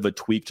little bit of a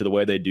tweak to the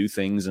way they do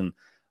things. And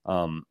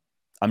I'm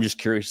just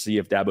curious to see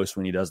if Dabo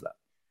Swinney does that.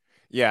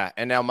 Yeah,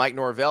 and now Mike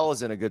Norvell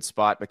is in a good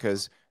spot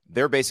because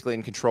they're basically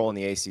in control in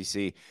the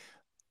ACC.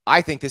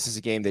 I think this is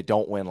a game they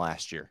don't win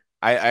last year.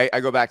 I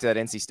go back to that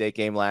NC State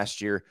game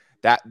last year.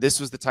 This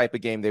was the type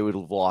of game they would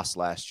have lost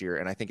last year,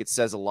 and I think it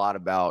says a lot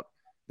about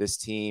this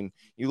team.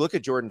 You look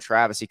at Jordan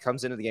Travis. He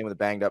comes into the game with a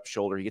banged-up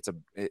shoulder.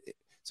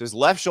 So his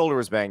left shoulder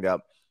was banged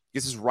up. He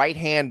gets his right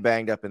hand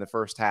banged up in the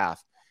first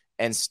half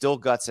and still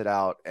guts it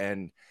out.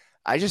 And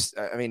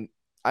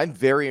I'm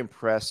very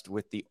impressed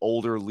with the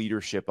older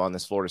leadership on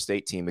this Florida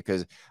State team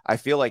because I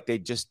feel like they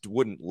just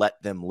wouldn't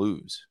let them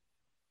lose.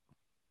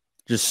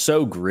 Just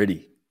so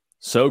gritty.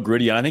 So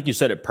gritty. And I think you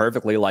said it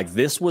perfectly. Like,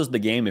 this was the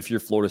game, if you're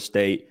Florida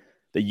State,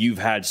 that you've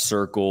had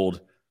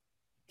circled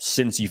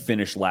since you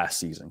finished last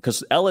season.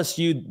 Because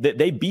LSU,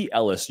 they beat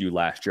LSU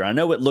last year. I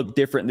know it looked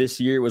different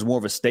this year. It was more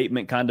of a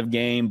statement kind of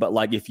game. But,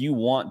 if you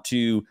want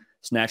to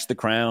snatch the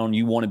crown,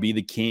 you want to be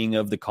the king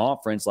of the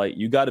conference,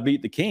 you got to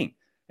beat the king.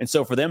 And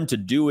so for them to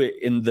do it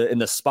in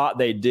the spot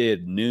they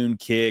did, noon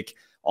kick,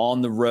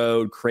 on the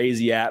road,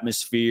 crazy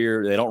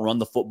atmosphere, they don't run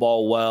the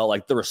football well,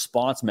 the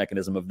response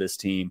mechanism of this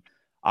team,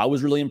 I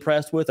was really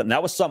impressed with. And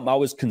that was something I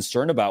was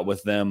concerned about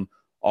with them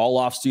all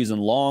off season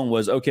long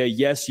was, okay,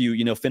 yes,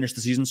 you finish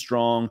the season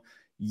strong.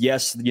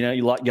 Yes, you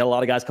get a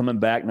lot of guys coming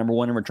back, number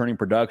one in returning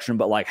production,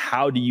 but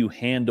how do you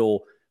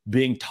handle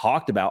being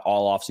talked about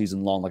all off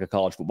season long like a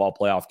college football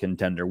playoff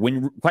contender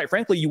when, quite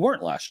frankly, you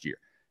weren't last year?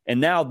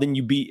 And now then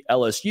you beat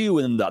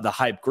LSU and the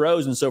hype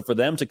grows. And so for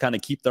them to kind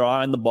of keep their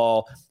eye on the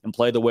ball and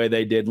play the way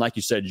they did, and like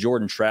you said,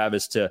 Jordan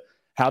Travis to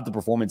have the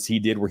performance he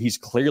did where he's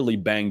clearly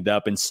banged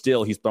up and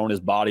still he's throwing his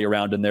body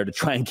around in there to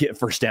try and get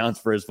first downs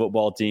for his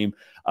football team.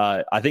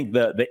 I think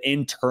the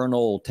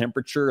internal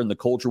temperature and the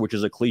culture, which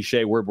is a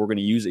cliche word, but we're going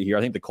to use it here.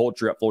 I think the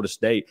culture at Florida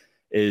State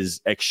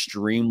is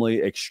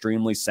extremely,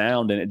 extremely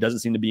sound, and it doesn't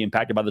seem to be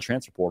impacted by the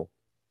transfer portal.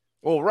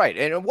 Well, right.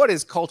 And what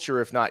is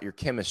culture if not your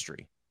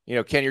chemistry?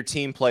 Can your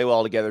team play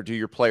well together? Do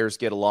your players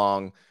get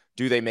along?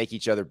 Do they make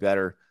each other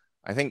better?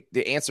 I think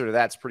the answer to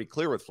that's pretty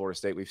clear with Florida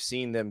State. We've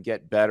seen them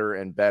get better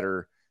and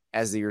better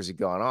as the years have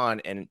gone on.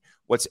 And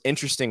what's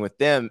interesting with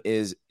them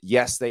is,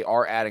 yes, they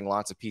are adding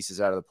lots of pieces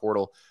out of the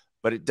portal,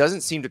 but it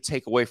doesn't seem to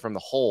take away from the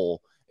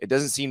whole. It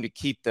doesn't seem to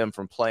keep them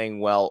from playing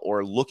well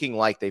or looking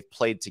like they've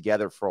played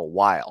together for a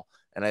while.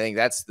 And I think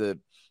that's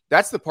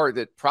the part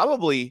that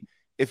probably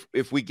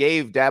if we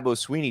gave Dabo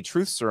Swinney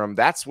truth serum,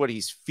 that's what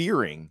he's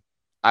fearing,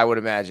 I would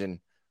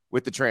imagine,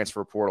 with the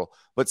transfer portal.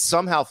 But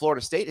somehow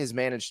Florida State has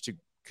managed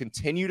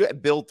continue to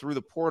build through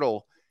the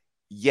portal,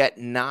 yet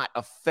not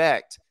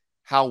affect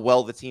how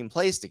well the team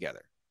plays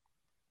together?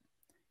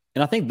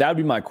 And I think that would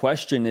be my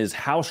question is,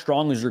 how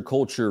strong is your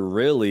culture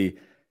really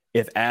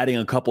if adding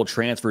a couple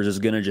transfers is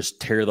going to just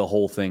tear the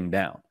whole thing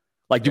down?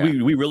 Like,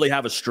 do we really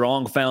have a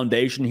strong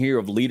foundation here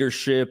of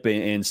leadership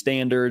and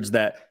standards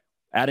that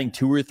adding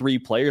 2 or 3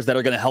 players that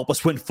are going to help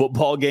us win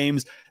football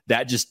games,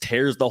 that just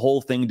tears the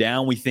whole thing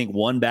down? We think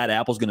one bad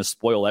apple is going to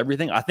spoil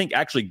everything. I think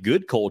actually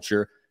good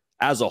culture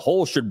as a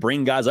whole should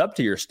bring guys up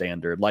to your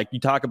standard. Like you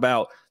talk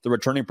about the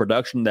returning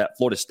production that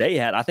Florida State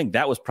had. I think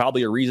that was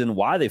probably a reason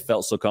why they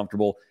felt so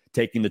comfortable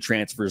taking the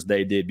transfers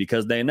they did,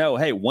 because they know,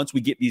 hey, once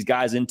we get these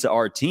guys into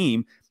our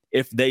team,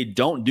 if they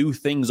don't do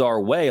things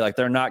our way, like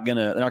they're not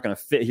gonna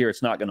fit here.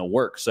 It's not gonna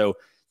work. So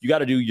you got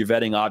to do your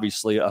vetting,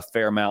 obviously, a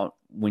fair amount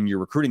when you're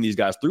recruiting these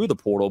guys through the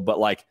portal. But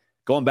like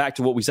going back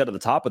to what we said at the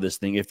top of this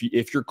thing,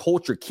 if your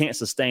culture can't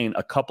sustain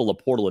a couple of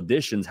portal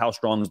additions, how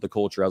strong is the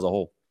culture as a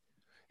whole?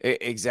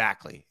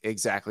 Exactly.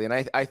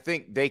 And I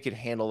think they could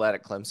handle that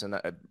at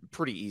Clemson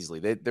pretty easily.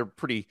 They're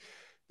pretty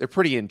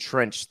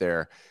entrenched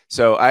there.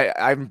 So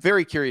I'm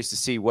very curious to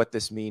see what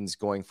this means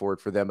going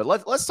forward for them. But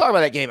let's talk about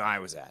that game I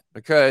was at,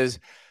 because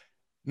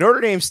Notre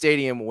Dame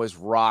Stadium was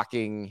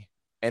rocking,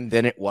 and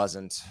then it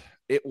wasn't.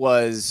 It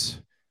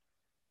was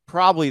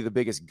probably the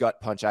biggest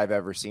gut punch I've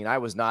ever seen. I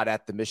was not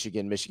at the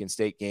Michigan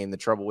State game, the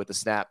trouble with the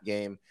snap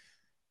game.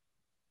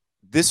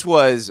 This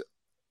was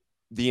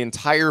the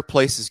entire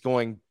place is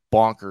going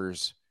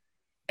bonkers,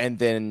 and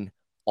then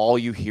all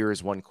you hear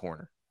is one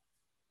corner,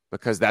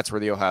 because that's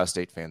where the Ohio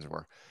State fans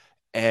were.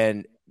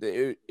 And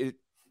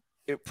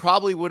it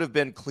probably would have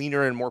been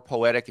cleaner and more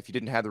poetic if you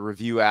didn't have the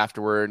review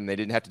afterward and they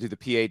didn't have to do the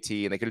PAT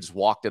and they could have just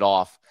walked it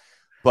off.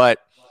 But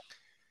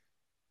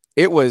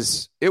it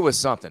was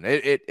something.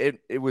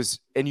 It was,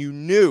 and you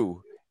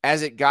knew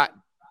as it got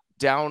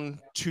down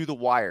to the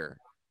wire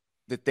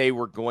that they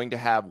were going to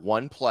have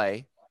one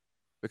play,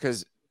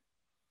 because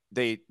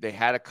they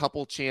had a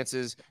couple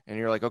chances, and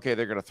you're like, okay,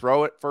 they're going to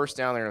throw it first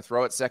down, they're going to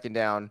throw it second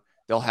down,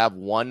 they'll have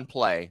one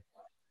play,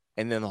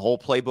 and then the whole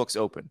playbook's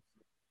open.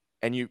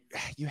 And you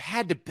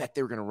had to bet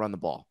they were going to run the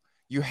ball.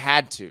 You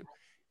had to.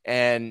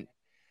 And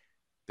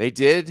they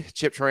did.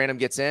 Chip Tarantum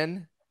gets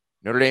in.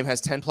 Notre Dame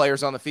has 10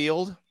 players on the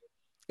field.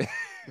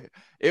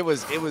 It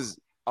was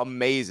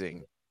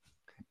amazing,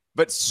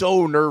 but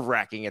so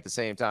nerve-wracking at the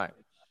same time.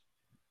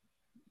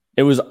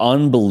 It was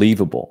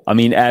unbelievable. I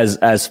mean,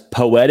 as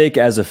poetic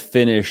as a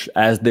finish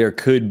as there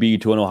could be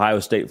to an Ohio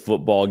State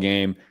football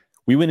game,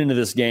 we went into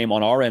this game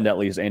on our end, at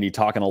least, Andy,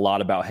 talking a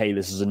lot about, hey,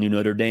 this is a new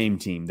Notre Dame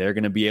team. They're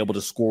going to be able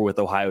to score with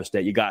Ohio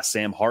State. You got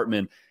Sam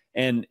Hartman.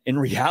 And in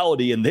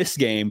reality, in this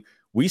game,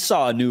 we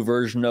saw a new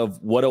version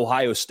of what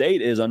Ohio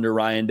State is under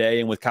Ryan Day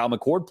and with Kyle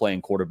McCord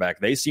playing quarterback.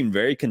 They seemed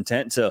very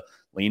content to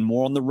lean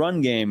more on the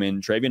run game,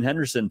 and Travion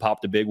Henderson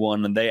popped a big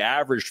one, and they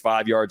averaged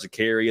 5 yards a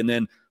carry, and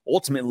then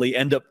ultimately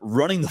end up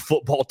running the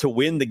football to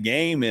win the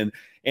game. And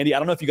Andy, I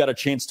don't know if you got a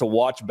chance to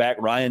watch back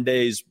Ryan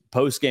Day's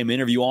post-game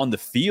interview on the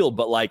field,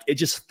 but like it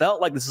just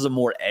felt like this is a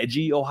more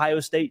edgy Ohio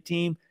State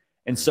team.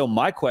 And so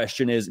my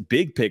question is,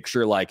 big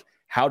picture, like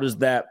how does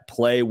that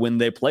play when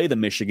they play the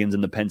Michigans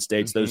and the Penn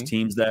States, those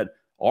teams that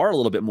are a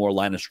little bit more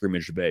line of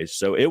scrimmage based?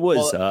 So it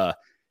was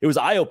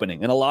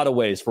eye-opening in a lot of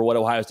ways for what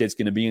Ohio State's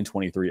going to be in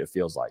 23, it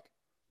feels like.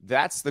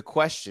 That's the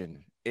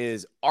question,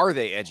 is are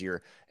they edgier?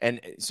 And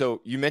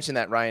so you mentioned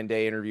that Ryan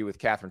Day interview with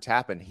Catherine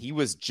Tappan. He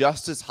was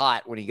just as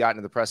hot when he got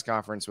into the press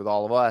conference with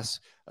all of us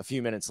a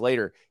few minutes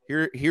later.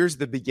 Here's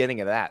the beginning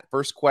of that.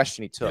 First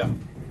question he took.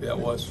 Yeah, it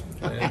was.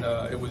 And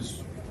it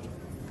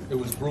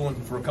was brewing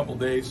for a couple of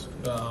days.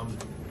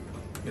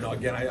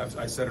 Again,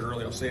 I said it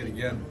earlier, I'll say it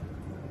again.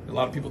 A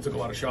lot of people took a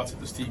lot of shots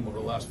at this team over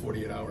the last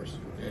 48 hours.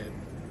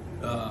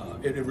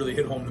 And it really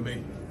hit home to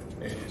me.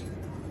 And,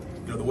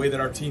 the way that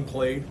our team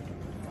played,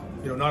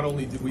 not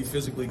only did we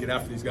physically get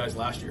after these guys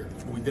last year,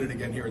 but we did it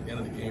again here at the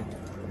end of the game.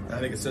 And I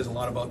think it says a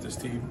lot about this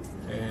team.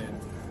 And,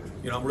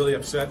 I'm really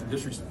upset and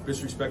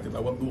disrespected by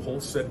what Lou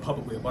Holtz said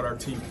publicly about our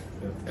team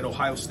and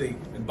Ohio State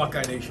and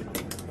Buckeye Nation.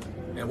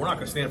 And we're not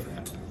going to stand for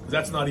that, because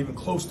that's not even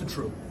close to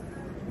true.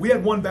 We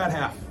had one bad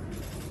half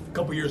a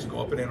couple years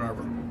ago up in Ann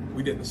Arbor.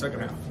 We did in the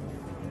second half.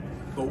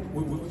 But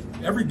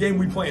every game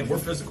we play in, we're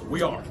physical.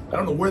 We are. I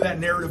don't know where that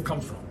narrative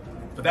comes from,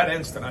 but that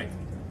ends tonight.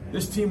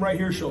 This team right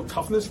here showed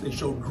toughness. They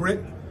showed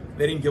grit.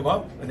 They didn't give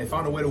up, and they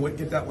found a way to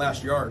get that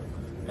last yard.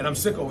 And I'm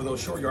sick over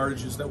those short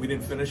yardages that we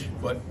didn't finish,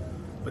 but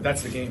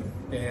that's the game.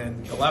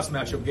 And the last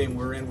matchup game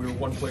we were in, we were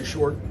one play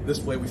short. This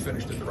play, we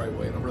finished it the right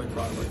way, and I'm really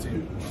proud of our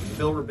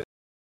team.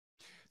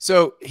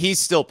 So he's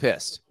still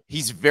pissed.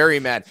 He's very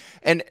mad.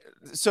 And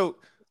so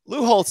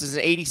Lou Holtz is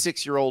an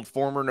 86-year-old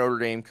former Notre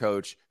Dame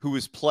coach who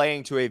was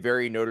playing to a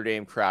very Notre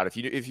Dame crowd.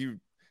 If you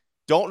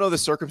don't know the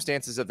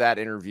circumstances of that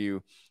interview,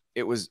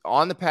 it was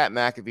on the Pat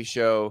McAfee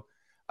show.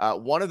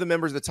 One of the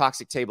members of the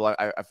Toxic Table,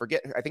 I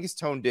forget, I think it's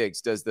Tone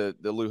Diggs, does the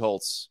Lou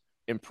Holtz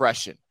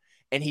impression.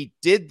 And he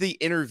did the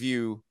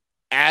interview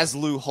as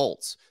Lou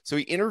Holtz. So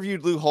he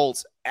interviewed Lou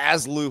Holtz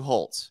as Lou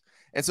Holtz.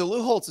 And so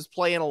Lou Holtz is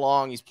playing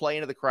along. He's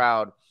playing to the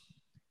crowd.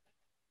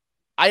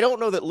 I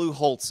don't know that Lou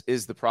Holtz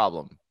is the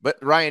problem, but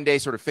Ryan Day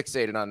sort of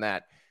fixated on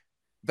that.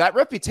 That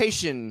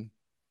reputation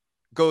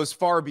goes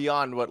far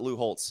beyond what Lou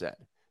Holtz said.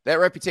 That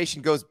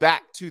reputation goes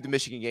back to the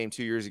Michigan game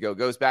 2 years ago,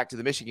 goes back to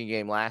the Michigan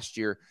game last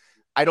year.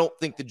 I don't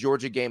think the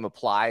Georgia game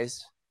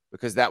applies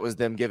because that was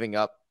them giving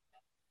up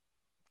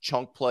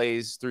chunk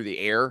plays through the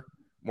air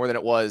more than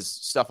it was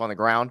stuff on the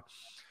ground.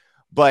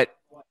 But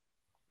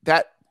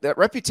that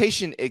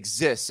reputation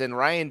exists, and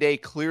Ryan Day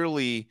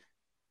clearly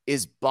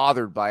is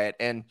bothered by it.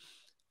 And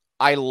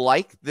I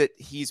like that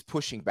he's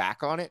pushing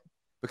back on it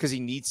because he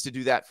needs to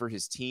do that for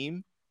his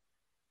team.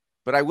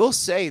 But I will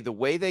say the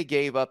way they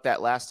gave up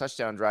that last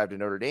touchdown drive to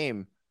Notre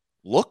Dame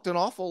looked an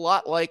awful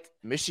lot like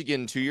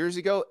Michigan 2 years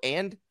ago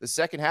and the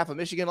second half of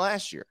Michigan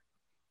last year.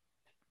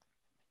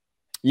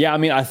 Yeah, I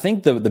mean, I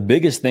think the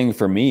biggest thing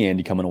for me,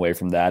 Andy, coming away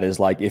from that is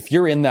like if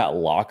you're in that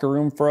locker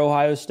room for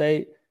Ohio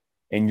State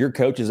and your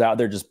coach is out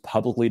there just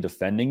publicly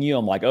defending you,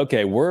 I'm like,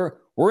 okay, we're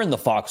in the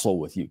foxhole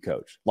with you,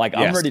 coach. Like,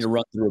 yes. I'm ready to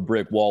run through a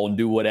brick wall and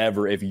do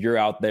whatever if you're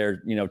out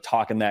there,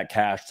 talking that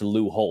cash to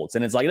Lou Holtz.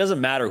 And it's like, it doesn't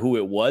matter who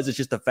it was. It's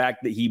just the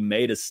fact that he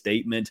made a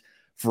statement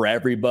for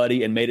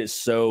everybody and made it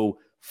so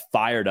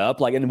fired up.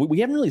 Like, and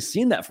we haven't really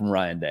seen that from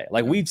Ryan Day.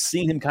 Like, we've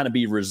seen him kind of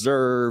be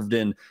reserved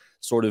and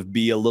sort of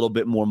be a little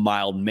bit more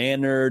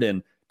mild-mannered,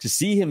 and to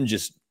see him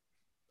just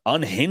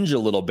unhinge a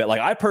little bit.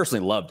 Like, I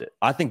personally loved it.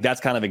 I think that's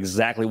kind of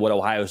exactly what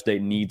Ohio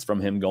State needs from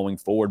him going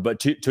forward. But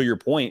to your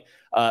point,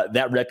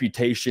 that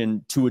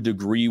reputation to a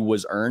degree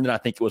was earned, and I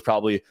think it was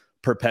probably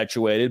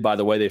perpetuated by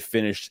the way they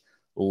finished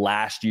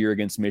last year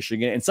against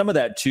Michigan. And some of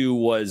that too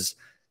was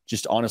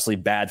just honestly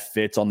bad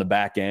fits on the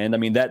back end. I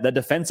mean, that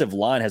defensive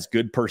line has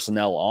good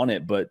personnel on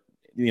it, but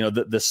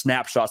the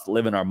snapshots that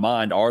live in our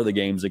mind are the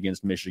games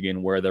against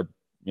Michigan where they're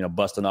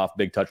busting off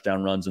big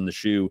touchdown runs in the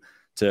shoe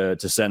to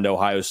send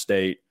Ohio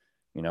State,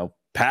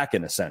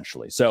 packing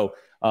essentially. So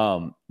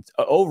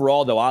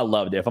overall, though, I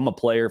loved it. If I'm a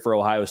player for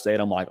Ohio State,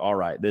 I'm like, all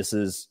right, this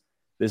is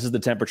the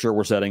temperature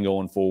we're setting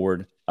going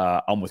forward.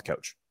 I'm with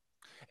coach.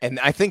 And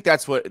I think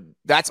that's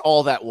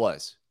all that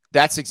was.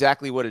 That's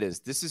exactly what it is.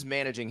 This is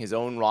managing his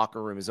own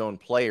locker room, his own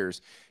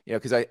players,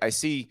 because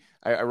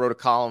I wrote a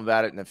column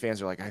about it and the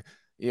fans are like,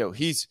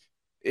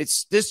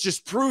 this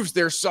just proves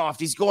they're soft.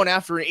 He's going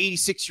after an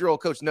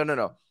 86-year-old coach.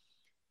 No.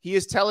 He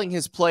is telling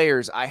his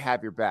players, I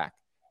have your back.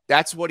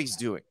 That's what he's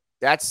doing.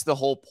 That's the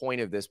whole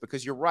point of this,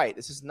 because you're right.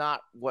 This is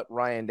not what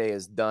Ryan Day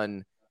has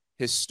done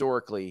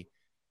historically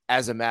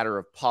as a matter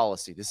of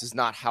policy. This is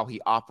not how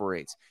he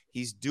operates.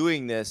 He's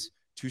doing this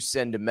to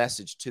send a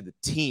message to the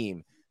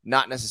team,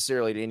 not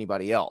necessarily to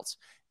anybody else.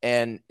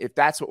 And if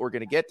that's what we're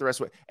going to get the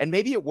rest of it, and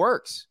maybe it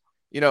works.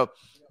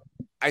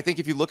 I think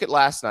if you look at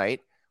last night,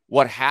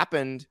 what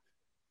happened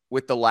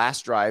with the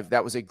last drive,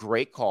 that was a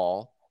great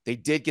call. They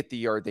did get the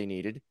yard they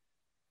needed.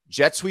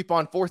 Jet sweep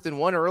on 4th and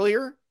 1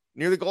 earlier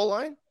near the goal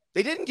line.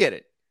 They didn't get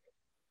it.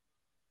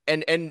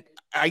 And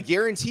I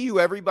guarantee you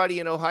everybody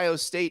in Ohio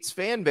State's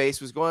fan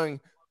base was going,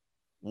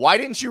 why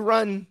didn't you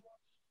run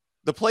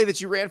the play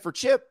that you ran for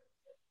Chip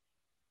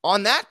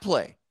on that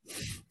play?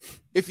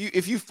 If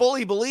you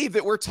fully believe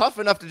that we're tough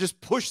enough to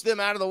just push them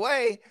out of the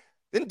way,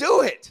 then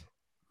do it.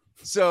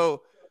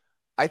 So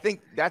I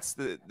think that's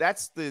the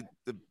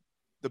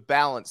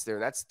balance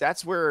there.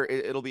 That's where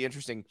it'll be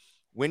interesting.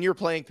 When you're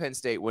playing Penn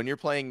State, when you're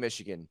playing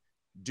Michigan,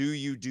 do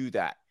you do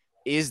that?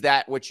 Is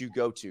that what you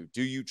go to?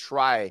 Do you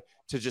try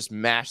to just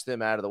mash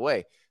them out of the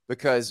way?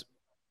 Because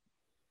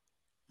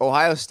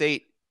Ohio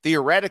State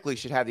theoretically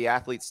should have the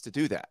athletes to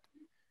do that.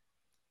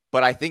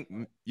 But I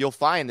think you'll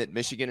find that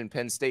Michigan and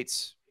Penn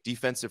State's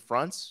defensive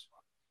fronts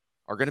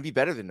are going to be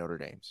better than Notre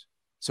Dame's.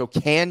 So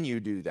can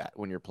you do that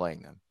when you're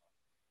playing them?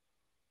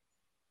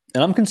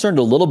 And I'm concerned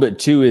a little bit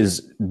too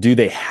is, do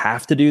they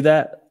have to do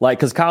that? Like,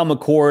 because Kyle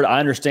McCord, I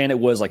understand it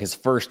was like his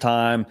first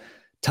time,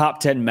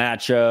 top 10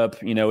 matchup.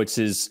 It's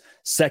his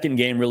second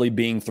game really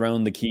being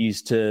thrown the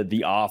keys to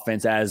the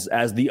offense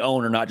as the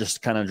owner, not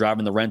just kind of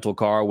driving the rental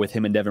car with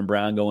him and Devin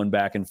Brown going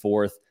back and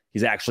forth.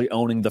 He's actually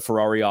owning the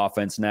Ferrari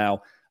offense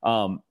now.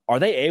 Are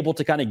they able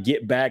to kind of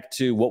get back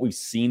to what we've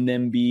seen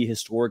them be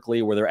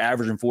historically, where they're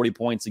averaging 40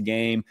 points a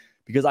game?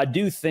 Because I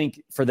do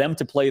think for them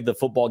to play the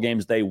football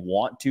games they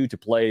want to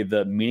play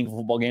the meaningful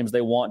football games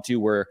they want to,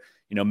 where,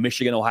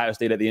 Michigan, Ohio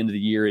State at the end of the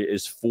year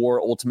is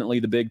for ultimately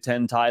the Big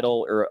Ten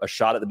title or a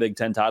shot at the Big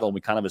Ten title. And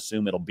we kind of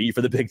assume it'll be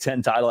for the Big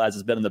Ten title as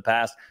it's been in the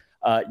past.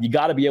 You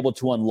got to be able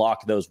to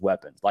unlock those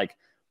weapons. Like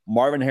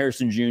Marvin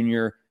Harrison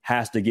Jr.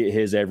 has to get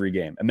his every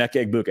game.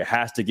 Emeka Egbuka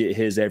has to get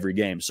his every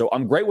game. So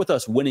I'm great with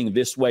us winning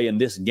this way in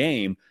this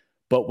game.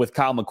 But with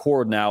Kyle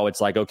McCord now,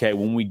 it's like, okay,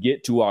 when we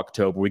get to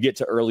October, we get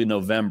to early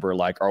November,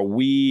 like, are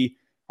we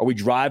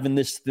driving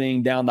this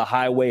thing down the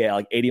highway at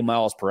like 80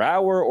 miles per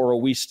hour, or are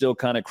we still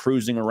kind of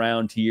cruising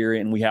around here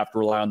and we have to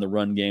rely on the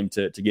run game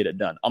to get it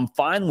done? I'm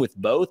fine with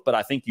both, but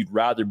I think you'd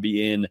rather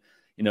be in,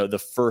 the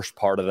first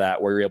part of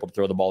that where you're able to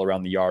throw the ball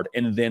around the yard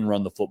and then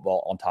run the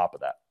football on top of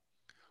that.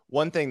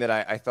 One thing that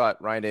I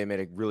thought Ryan Day made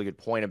a really good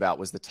point about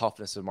was the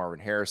toughness of Marvin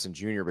Harrison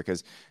Jr.,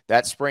 because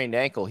that sprained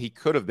ankle, he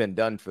could have been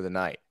done for the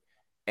night.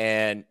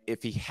 And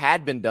if he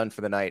had been done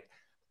for the night,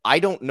 I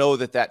don't know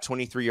that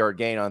 23-yard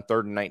gain on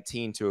 3rd and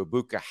 19 to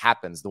Ibuka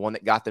happens, the one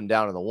that got them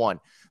down to the 1,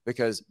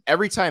 because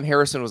every time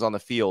Harrison was on the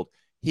field,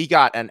 he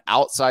got an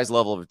outsized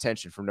level of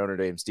attention from Notre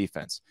Dame's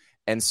defense.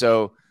 And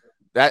so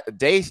that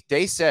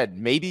they said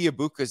maybe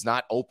Ibuka's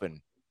not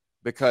open,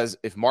 because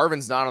if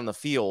Marvin's not on the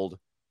field,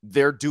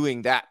 they're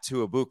doing that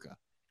to Ibuka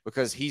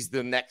because he's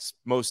the next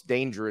most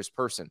dangerous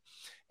person.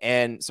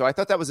 And so I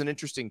thought that was an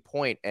interesting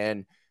point,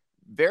 and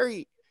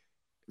very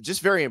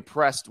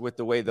impressed with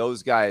the way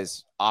those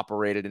guys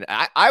operated. And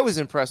I was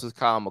impressed with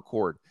Kyle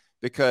McCord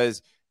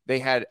because they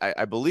had,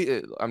 I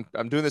believe,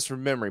 I'm doing this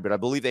from memory, but I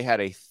believe they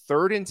had a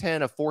 3rd and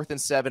 10, a 4th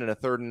and 7, and a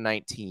 3rd and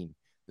 19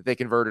 that they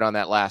converted on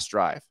that last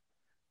drive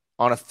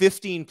on a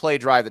 15-play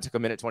drive that took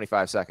 1 minute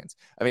 25 seconds.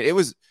 I mean, it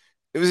was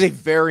a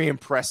very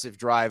impressive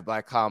drive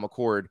by Kyle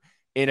McCord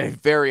in a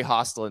very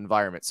hostile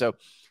environment. So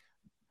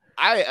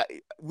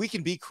we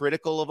can be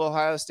critical of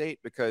Ohio State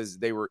because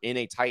they were in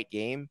a tight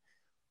game,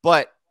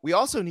 but we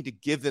also need to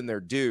give them their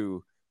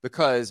due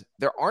because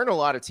there aren't a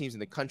lot of teams in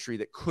the country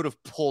that could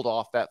have pulled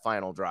off that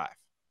final drive.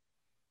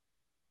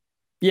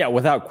 Yeah,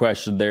 without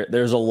question,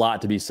 there's a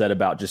lot to be said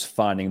about just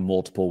finding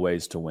multiple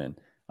ways to win.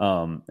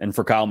 And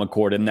for Kyle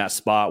McCord in that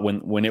spot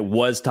when it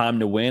was time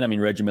to win, I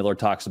mean, Reggie Miller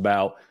talks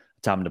about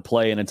time to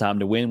play and a time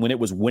to win. When it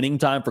was winning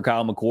time for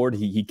Kyle McCord,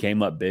 he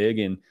came up big,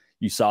 and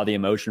you saw the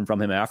emotion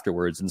from him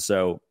afterwards. And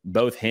so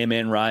both him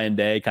and Ryan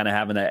Day kind of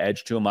having that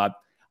edge to him,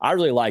 I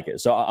really like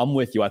it. So I'm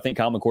with you. I think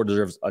Kyle McCord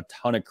deserves a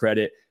ton of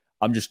credit.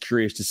 I'm just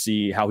curious to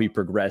see how he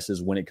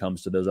progresses when it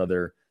comes to those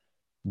other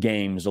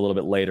games a little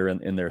bit later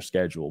in their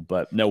schedule.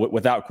 But no,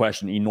 without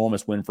question,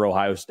 enormous win for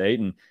Ohio State.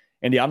 And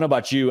Andy, I don't know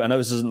about you. I know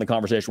this isn't the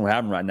conversation we're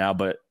having right now,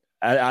 but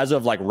as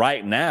of like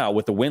right now,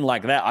 with a win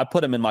like that, I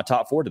put him in my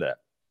top 4 today.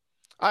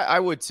 I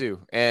would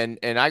too. And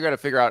I got to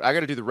figure out, I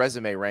got to do the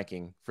resume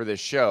ranking for this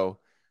show,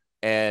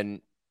 and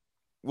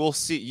we'll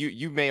see.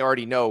 You may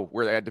already know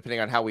where they're at,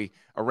 depending on how we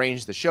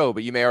arrange the show,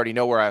 but you may already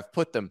know where I've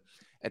put them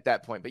at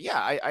that point. But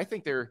yeah, I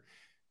think they're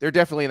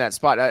definitely in that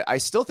spot. I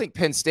still think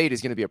Penn State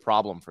is going to be a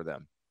problem for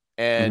them.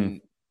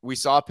 And we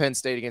saw Penn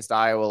State against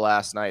Iowa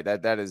last night.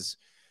 That is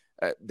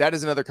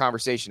another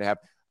conversation to have.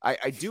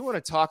 I do want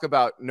to talk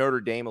about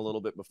Notre Dame a little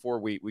bit before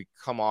we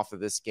come off of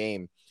this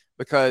game,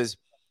 because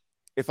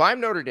if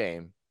I'm Notre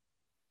Dame,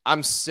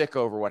 I'm sick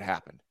over what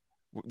happened.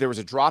 There was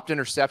a dropped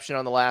interception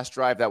on the last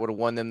drive that would have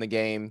won them the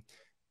game.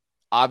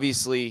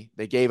 Obviously,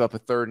 they gave up a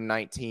 3rd and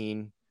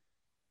 19.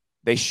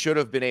 They should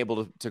have been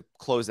able to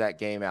close that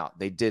game out.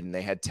 They didn't.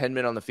 They had 10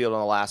 men on the field on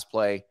the last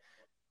play.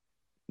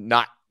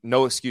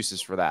 No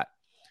excuses for that.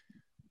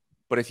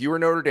 But if you were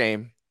Notre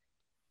Dame,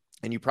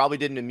 and you probably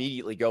didn't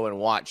immediately go and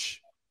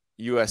watch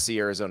USC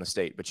Arizona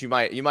State, but you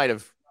might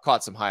have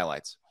caught some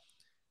highlights.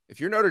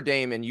 If you're Notre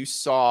Dame and you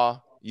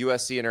saw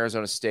USC and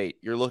Arizona State,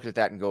 you're looking at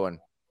that and going,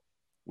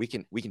 we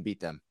can beat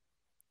them.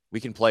 We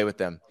can play with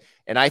them.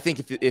 And I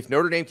think if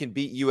Notre Dame can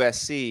beat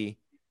USC,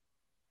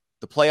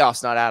 the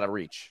playoff's not out of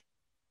reach.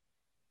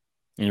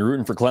 And you're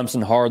rooting for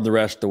Clemson hard the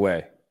rest of the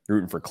way. You're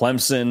rooting for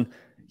Clemson.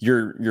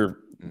 You're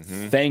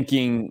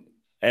thanking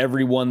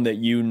everyone that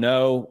you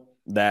know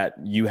that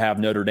you have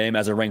Notre Dame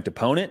as a ranked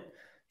opponent.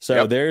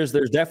 So there's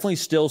definitely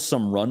still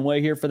some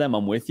runway here for them.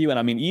 I'm with you. And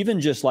I mean,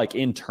 even just like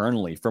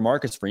internally for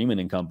Marcus Freeman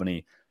and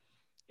company,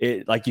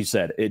 it, like you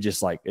said, it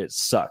just like, it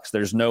sucks.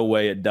 There's no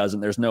way it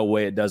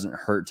doesn't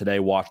hurt today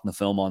watching the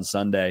film on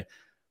Sunday.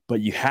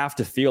 But you have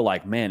to feel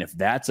like, man, if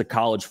that's a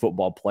college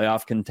football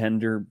playoff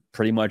contender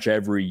pretty much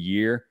every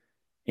year,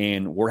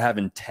 and we're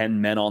having 10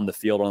 men on the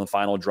field on the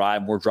final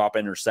drive, we're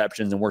dropping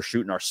interceptions and we're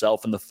shooting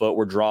ourselves in the foot,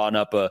 we're drawing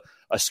up a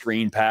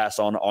screen pass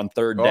on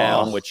 3rd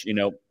down, which, you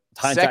know,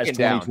 hindsight's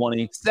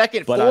 2020.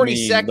 Second,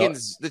 40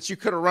 seconds that you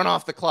could have run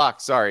off the clock.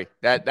 Sorry,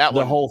 that the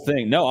one whole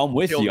thing. No, I'm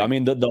with you. I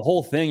mean, the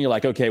whole thing. You're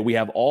like, okay, we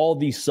have all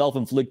these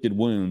self-inflicted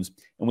wounds,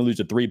 and we lose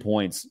to 3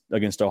 points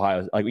against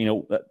Ohio. Like, you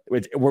know,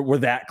 we're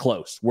that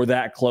close. We're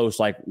that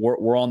close. Like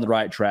we're on the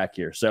right track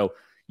here. So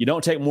you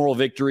don't take moral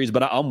victories,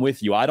 but I'm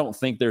with you. I don't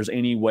think there's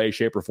any way,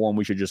 shape, or form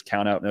we should just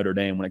count out Notre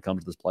Dame when it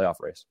comes to this playoff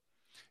race.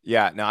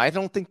 Yeah, no, I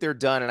don't think they're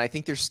done, and I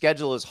think their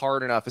schedule is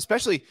hard enough,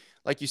 especially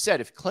like you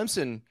said, if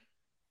Clemson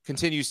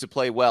continues to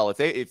play well, if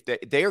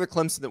they are the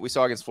Clemson that we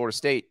saw against Florida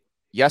State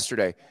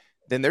yesterday,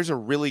 then there's a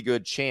really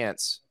good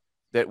chance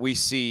that we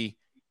see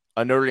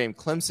a Notre Dame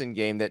Clemson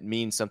game that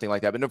means something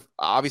like that. But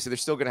obviously, they're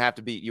still going to have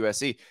to beat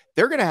USC.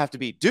 They're going to have to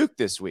beat Duke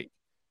this week.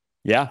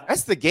 Yeah,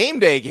 that's the game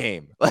day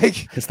game.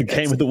 Like it's the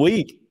game of the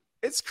week.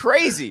 It's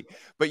crazy.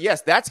 But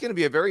yes, that's going to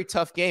be a very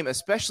tough game,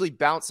 especially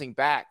bouncing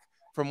back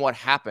from what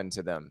happened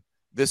to them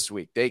this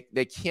week.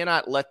 They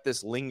cannot let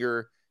this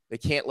linger. They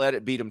can't let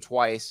it beat them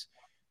twice.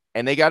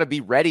 And they got to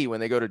be ready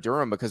when they go to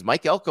Durham, because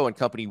Mike Elko and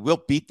company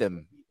will beat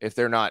them if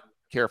they're not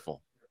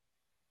careful.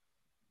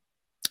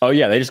 Oh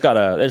yeah, they just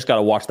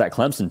gotta watch that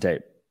Clemson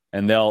tape,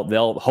 and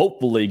they'll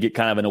hopefully get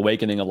kind of an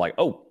awakening of like,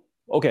 oh,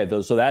 okay,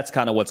 so that's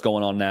kind of what's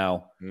going on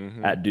now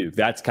at Duke.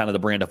 That's kind of the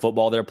brand of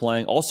football they're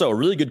playing. Also, a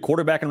really good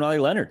quarterback in Riley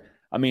Leonard.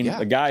 I mean,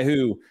 a guy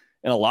who,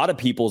 in a lot of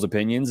people's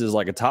opinions, is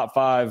like a top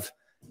 5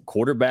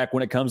 quarterback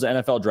when it comes to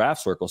NFL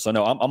draft circles. So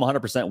no, I'm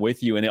 100%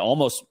 with you, and it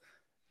almost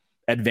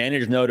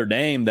advantage Notre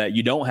Dame that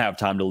you don't have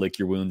time to lick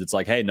your wounds. It's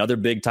like, hey, another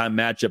big time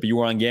matchup. You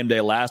were on game day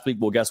last week.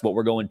 Well, guess what?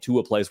 We're going to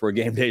a place where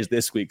game day is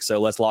this week. So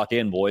let's lock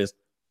in, boys.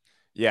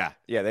 Yeah.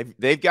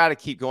 They've got to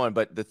keep going.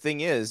 But the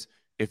thing is,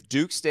 if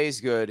Duke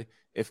stays good,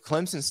 if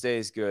Clemson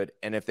stays good,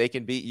 and if they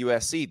can beat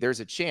USC, there's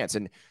a chance.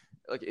 And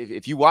like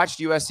if you watched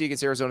USC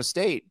against Arizona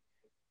State,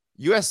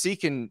 USC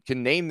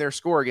can name their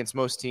score against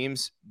most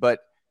teams, but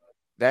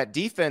that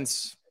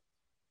defense,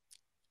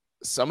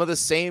 some of the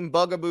same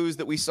bugaboos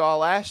that we saw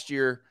last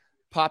year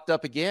popped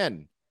up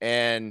again.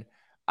 And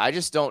I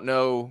just don't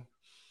know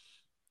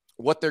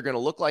what they're going to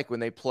look like when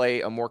they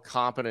play a more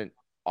competent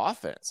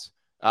offense.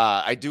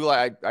 I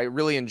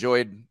really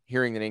enjoyed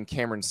hearing the name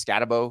Cameron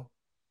Scatabo.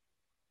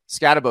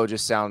 Scatabo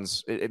just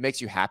sounds, it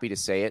makes you happy to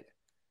say it.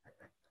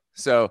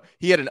 So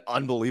he had an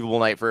unbelievable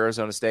night for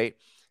Arizona State.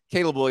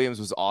 Caleb Williams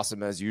was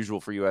awesome as usual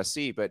for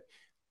USC. But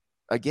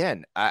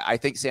again, I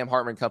think Sam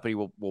Hartman Company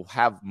will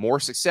have more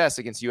success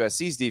against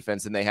USC's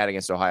defense than they had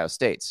against Ohio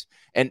State's.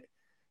 And,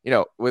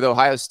 with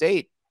Ohio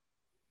State,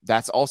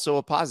 that's also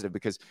a positive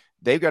because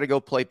they've got to go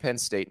play Penn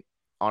State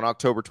on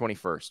October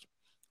 21st.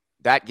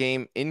 That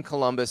game in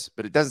Columbus,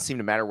 but it doesn't seem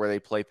to matter where they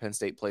play. Penn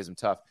State plays them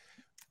tough.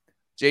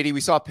 JD,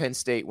 we saw Penn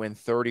State win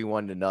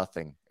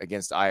 31-0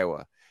 against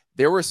Iowa.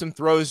 There were some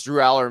throws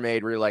Drew Aller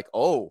made where you're like,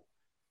 oh,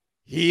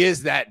 he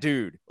is that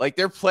dude. Like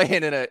they're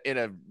playing in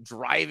a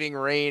driving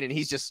rain and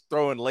he's just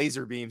throwing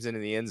laser beams into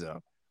the end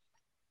zone.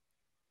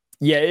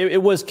 Yeah,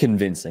 it was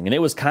convincing. And it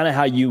was kind of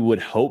how you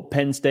would hope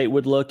Penn State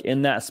would look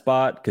in that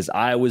spot because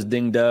Iowa's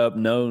dinged up.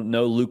 No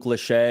Luke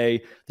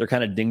Lachey. They're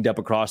kind of dinged up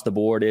across the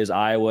board is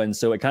Iowa. And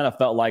so it kind of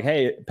felt like,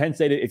 hey, Penn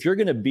State, if you're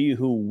going to be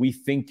who we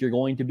think you're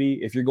going to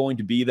be, if you're going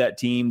to be that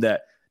team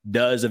that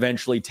does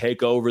eventually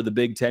take over the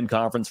Big Ten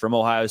Conference from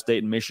Ohio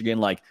State and Michigan,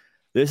 like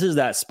this is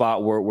that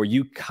spot where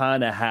you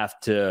kind of have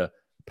to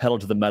pedal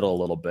to the metal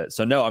a little bit.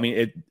 So no, I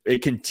mean,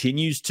 it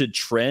continues to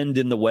trend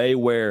in the way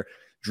where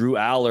Drew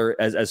Aller,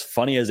 as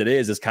funny as it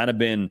is, has kind of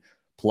been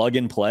plug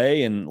and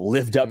play and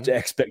lived up to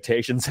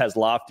expectations as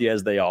lofty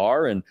as they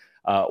are. And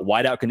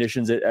whiteout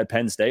conditions at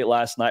Penn State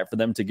last night for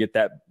them to get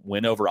that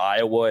win over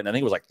Iowa. And I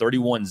think it was like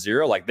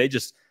 31-0. Like they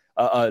just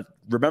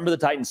remember the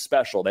Titans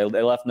special. They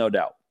left no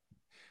doubt.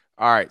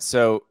 All right.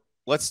 So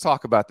let's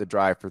talk about the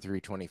drive for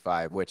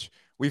 325, which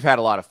we've had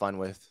a lot of fun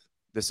with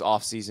this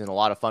offseason, a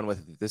lot of fun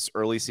with this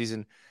early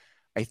season.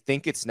 I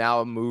think it's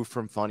now a move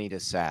from funny to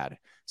sad.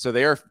 So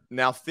they are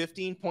now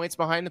 15 points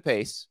behind the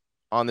pace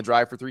on the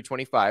drive for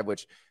 325,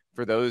 which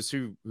for those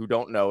who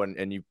don't know,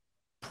 and you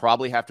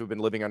probably have to have been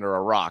living under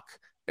a rock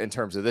in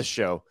terms of this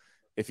show,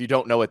 if you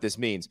don't know what this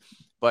means.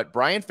 But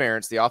Brian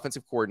Ferentz, the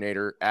offensive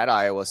coordinator at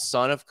Iowa,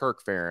 son of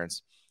Kirk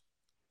Ferentz,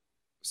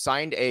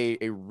 signed a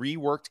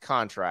reworked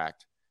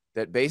contract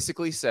that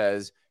basically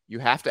says you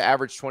have to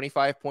average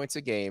 25 points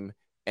a game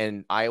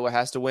and Iowa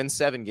has to win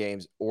 7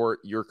 games or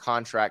your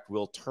contract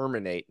will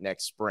terminate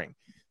next spring.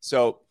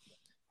 So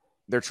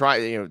they're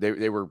trying,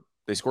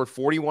 they scored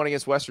 41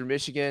 against Western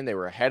Michigan. They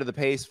were ahead of the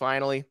pace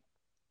finally.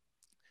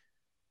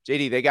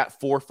 JD, they got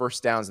 4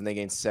 first downs and they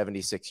gained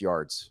 76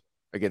 yards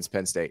against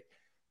Penn State.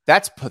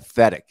 That's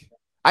pathetic.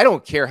 I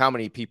don't care how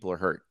many people are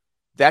hurt.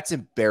 That's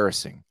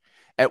embarrassing.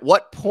 At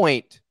what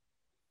point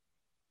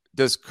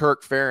does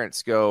Kirk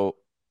Ferentz go,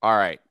 all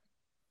right,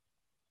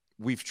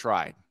 we've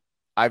tried.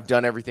 I've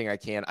done everything I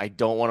can. I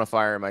don't want to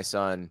fire my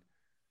son,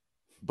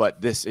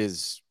 but this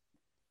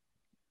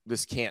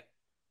can't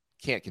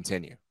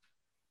continue.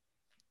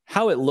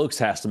 How it looks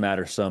has to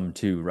matter some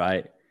too,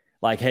 right?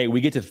 Like, hey,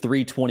 we get to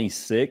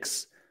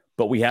 326,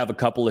 but we have a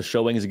couple of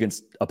showings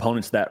against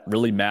opponents that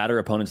really matter,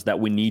 opponents that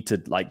we need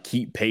to like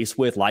keep pace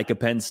with, like a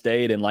Penn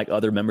State and like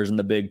other members in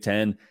the Big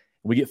Ten.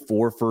 We get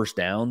 4 first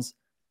downs.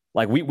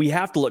 Like we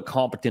have to look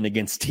competent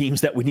against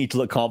teams that we need to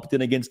look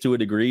competent against to a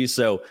degree.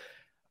 So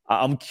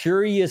I'm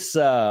curious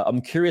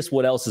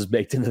what else is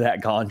baked into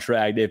that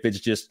contract. If it's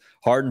just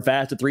hard and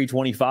fast at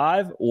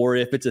 325, or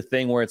if it's a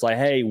thing where it's like,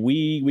 hey,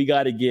 we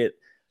got to get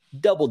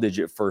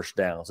double-digit first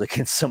downs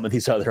against some of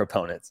these other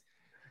opponents.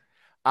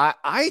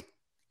 I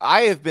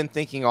have been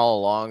thinking all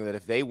along that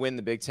if they win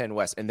the Big Ten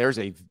West, and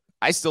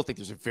I still think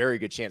there's a very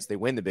good chance they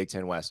win the Big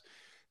Ten West,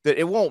 that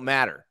it won't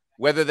matter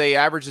whether they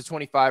average the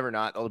 25 or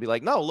not. They'll be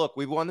like, no, look,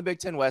 we've won the Big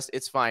Ten West.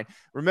 It's fine.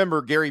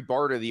 Remember, Gary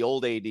Barta, the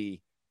old AD,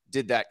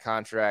 did that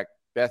contract.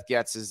 Beth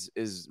Getz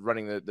is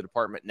running the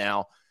department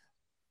now.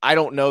 I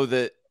don't know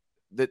that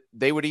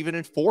they would even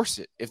enforce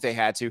it if they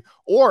had to.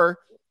 Or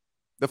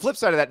the flip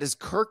side of that, does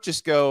Kirk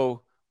just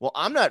go, well,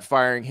 I'm not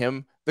firing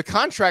him. The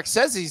contract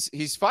says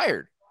he's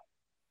fired.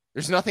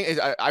 There's nothing.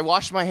 I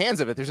washed my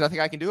hands of it. There's nothing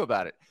I can do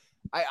about it.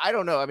 I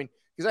don't know. I mean,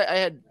 because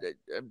I've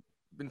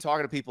been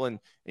talking to people and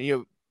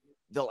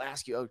they'll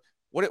ask you,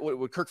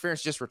 would Kirk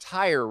Ferentz just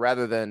retire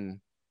rather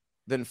than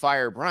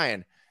fire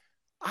Brian?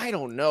 I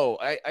don't know.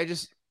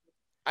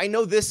 I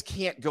know this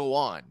can't go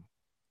on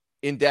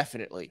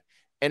indefinitely.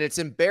 And it's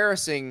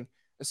embarrassing,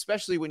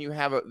 especially when you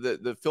have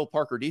the Phil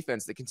Parker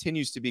defense that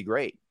continues to be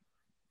great.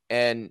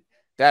 And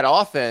that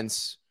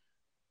offense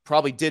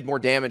probably did more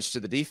damage to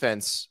the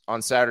defense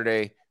on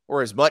Saturday,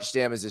 or as much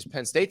damage as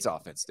Penn State's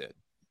offense did.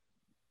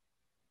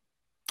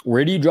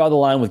 Where do you draw the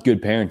line with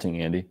good parenting,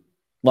 Andy?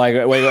 Like,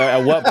 wait,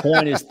 at what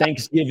point is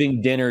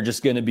Thanksgiving dinner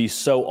just going to be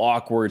so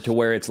awkward to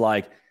where it's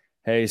like,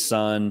 hey,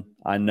 son,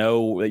 I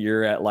know that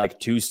you're at like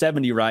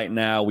 270 right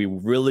now. We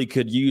really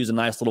could use a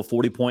nice little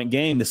 40-point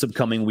game this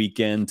upcoming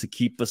weekend to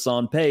keep us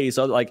on pace.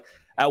 So, like,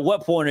 at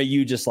what point are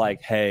you just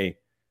like, hey,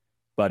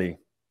 buddy,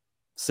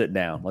 sit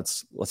down.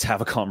 Let's have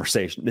a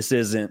conversation. This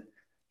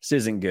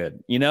isn't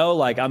good. You know,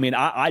 like, I mean,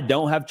 I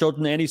don't have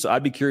children, Andy, so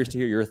I'd be curious to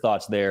hear your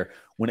thoughts there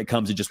when it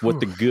comes to just what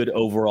the good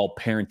overall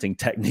parenting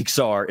techniques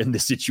are in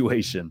this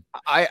situation.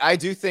 I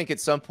do think at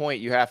some point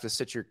you have to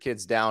sit your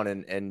kids down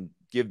and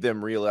give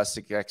them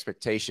realistic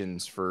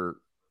expectations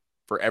for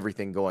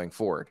everything going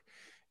forward.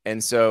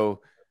 And so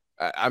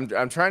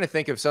I'm trying to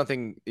think of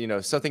something,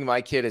 something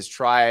my kid has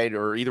tried,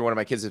 or either one of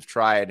my kids have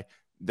tried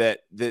that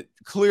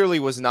clearly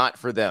was not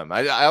for them.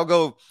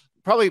 We'll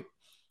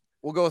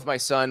go with my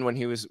son when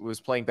he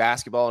was playing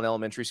basketball in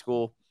elementary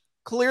school.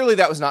 Clearly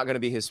that was not going to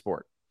be his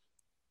sport.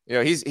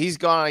 He's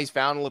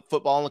found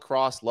football and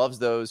lacrosse, loves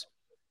those,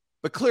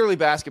 but clearly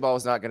basketball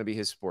was not going to be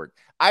his sport.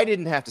 I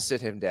didn't have to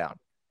sit him down.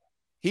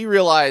 He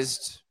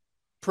realized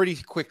pretty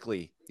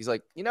quickly. He's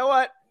like, you know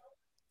what?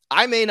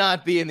 I may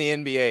not be in the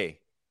NBA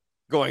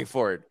going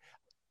forward.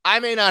 I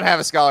may not have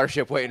a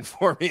scholarship waiting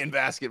for me in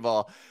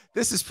basketball.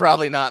 This is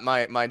probably not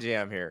my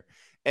jam here.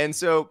 And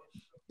so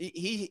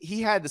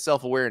he had the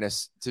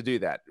self-awareness to do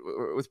that.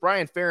 With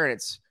Brian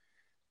Ferentz,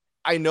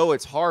 I know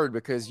it's hard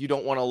because you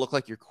don't want to look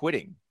like you're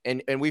quitting.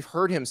 And we've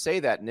heard him say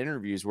that in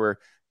interviews where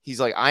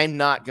he's like, I'm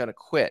not going to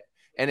quit.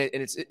 And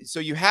it's so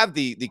you have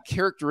the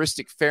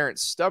characteristic Ferentz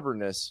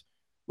stubbornness,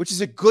 which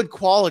is a good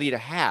quality to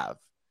have.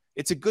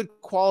 It's a good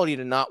quality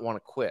to not want to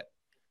quit.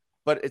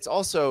 But it's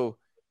also,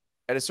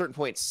 at a certain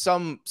point,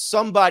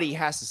 somebody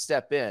has to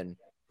step in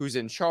who's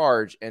in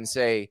charge and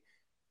say,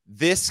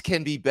 this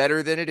can be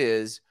better than it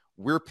is.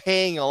 We're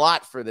paying a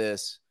lot for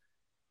this.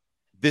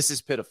 This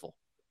is pitiful.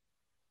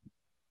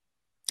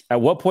 At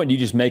what point do you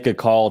just make a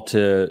call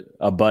to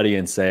a buddy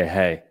and say,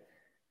 hey,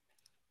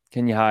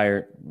 can you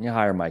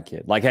hire my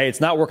kid? Like, hey, it's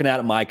not working out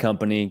at my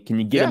company. Can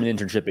you get him an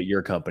internship at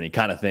your company,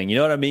 kind of thing? You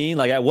know what I mean?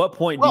 Like, at what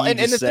point do you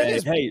just say,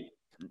 hey,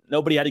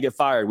 nobody had to get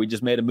fired. We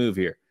just made a move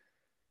here.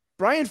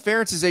 Brian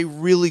Ferentz is a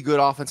really good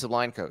offensive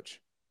line coach.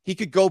 He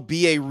could go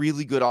be a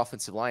really good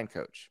offensive line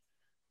coach.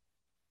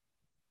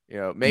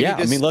 Maybe. Yeah,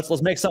 I mean,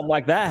 let's make something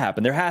like that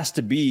happen. There has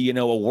to be, a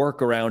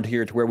workaround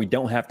here to where we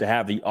don't have to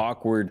have the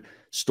awkward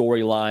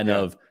storyline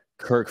of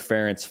Kirk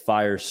Ferentz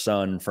fires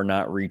son for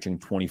not reaching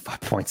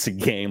 25 points a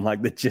game.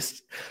 Like, that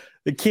just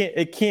that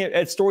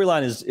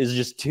storyline is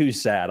just too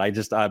sad.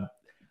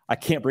 I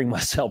can't bring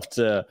myself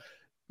to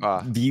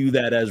view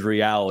that as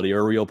reality or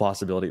a real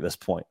possibility at this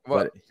point.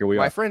 Well, but here we are.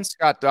 My friend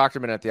Scott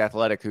Docterman at The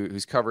Athletic,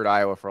 who's covered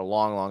Iowa for a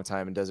long, long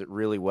time and does it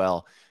really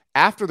well,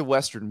 after the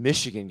Western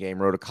Michigan game,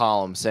 wrote a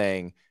column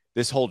saying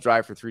this whole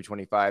drive for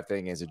 325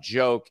 thing is a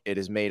joke. It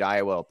has made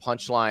Iowa a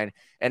punchline.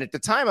 And at the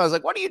time, I was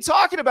like, what are you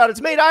talking about? It's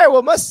made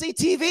Iowa must-see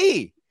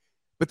TV.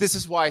 But this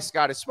is why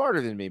Scott is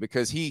smarter than me,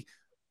 because he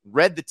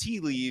read the tea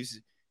leaves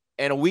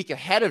and a week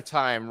ahead of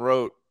time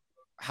wrote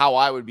how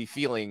I would be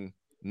feeling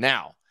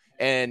now.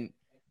 And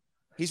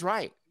he's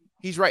right.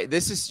 He's right.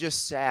 This is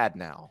just sad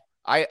now.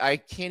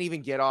 I can't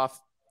even get off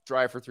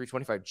drive for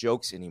 325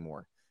 jokes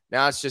anymore.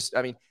 Now it's just,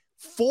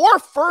 4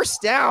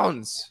 first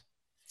downs.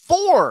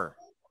 4.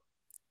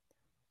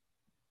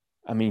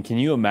 I mean, can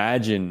you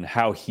imagine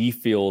how he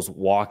feels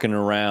walking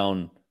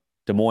around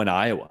Des Moines,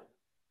 Iowa?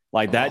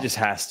 Like, that just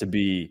has to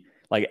be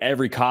like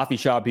every coffee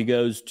shop he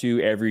goes to,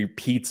 every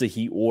pizza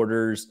he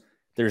orders,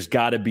 there's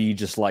got to be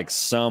just like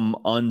some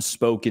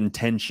unspoken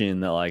tension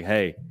that, like,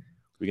 hey,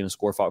 we're going to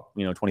score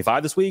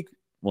 25 this week.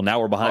 Well, now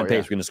we're behind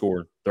pace. We're going to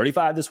score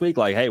 35 this week.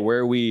 Like, hey, where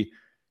are we?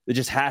 It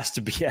just has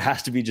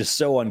to be just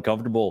so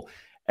uncomfortable.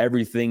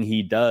 Everything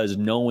he does,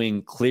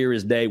 knowing clear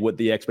as day what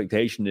the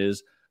expectation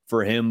is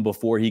for him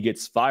before he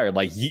gets fired.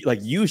 Like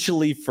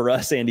usually for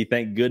us, Andy,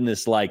 thank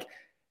goodness, like,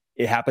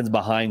 it happens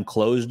behind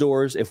closed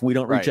doors if we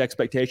don't reach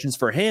expectations.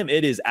 For him,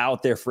 it is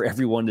out there for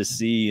everyone to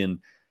see, and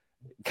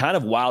kind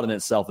of wild in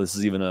itself. This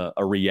is even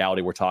a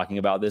reality. We're talking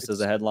about this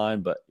as a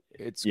headline, but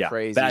it's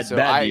crazy. Bad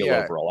deal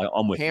overall.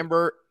 I'm with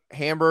you.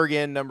 Hamburg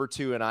Inn, number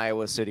 2 in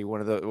Iowa City,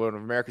 one of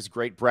America's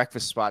great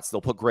breakfast spots.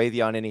 They'll put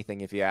gravy on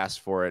anything if you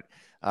ask for it.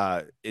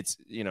 It's,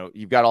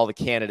 you've got all the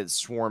candidates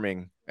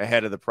swarming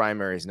ahead of the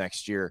primaries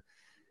next year.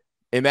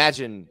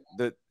 Imagine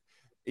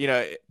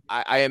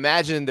I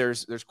imagine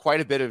there's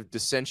quite a bit of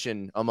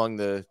dissension among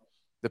the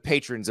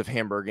patrons of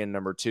Hamburg Inn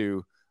number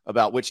 2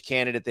 about which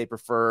candidate they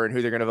prefer and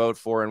who they're going to vote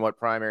for and what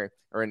primary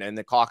or in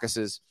the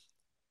caucuses.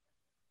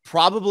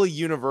 Probably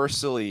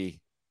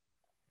universally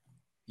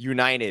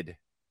united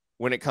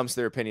when it comes to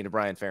their opinion of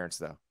Brian Ferentz,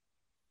 though.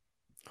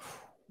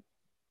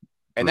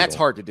 And that's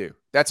hard to do.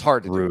 That's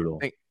hard to do.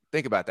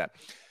 Think about that.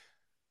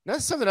 Now,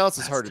 something else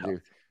that's hard to do.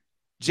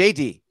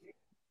 JD,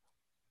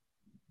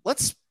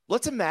 let's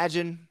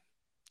imagine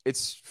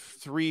it's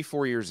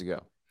 3-4 years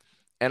ago,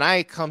 and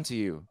I come to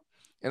you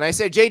and I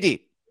say,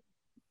 JD,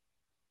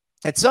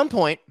 at some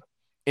point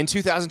in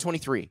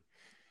 2023,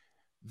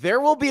 there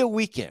will be a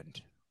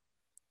weekend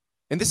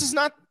and this is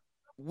not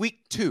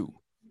week 2.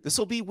 This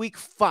will be week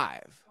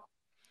 5,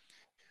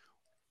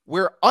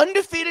 where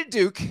undefeated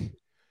Duke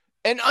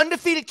and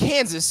undefeated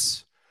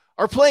Kansas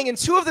are playing in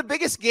 2 of the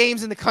biggest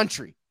games in the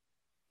country.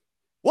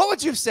 What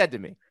would you have said to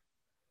me?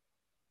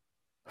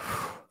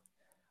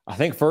 I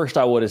think first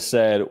I would have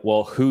said,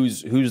 well,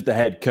 who's the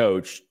head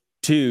coach?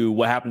 2,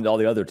 what happened to all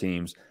the other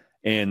teams?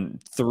 And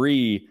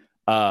 3,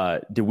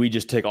 did we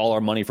just take all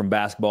our money from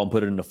basketball and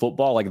put it into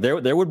football? Like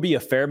there would be a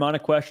fair amount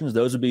of questions.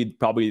 Those would be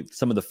probably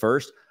some of the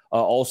first.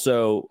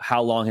 Also,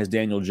 how long has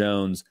Daniel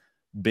Jones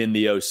been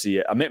the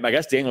OC? I mean, I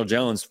guess Daniel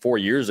Jones 4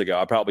 years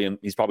ago,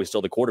 he's probably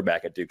still the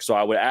quarterback at Duke. So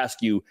I would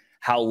ask you,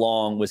 how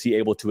long was he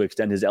able to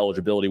extend his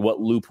eligibility?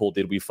 What loophole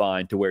did we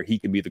find to where he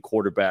can be the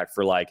quarterback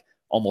for like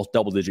almost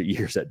double-digit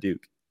years at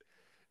Duke?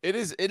 It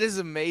is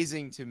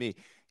amazing to me.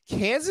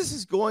 Kansas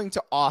is going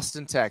to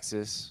Austin,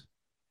 Texas,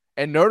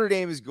 and Notre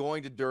Dame is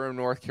going to Durham,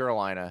 North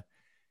Carolina,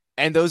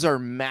 and those are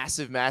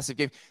massive, massive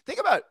games. Think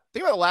about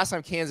the last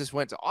time Kansas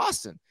went to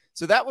Austin.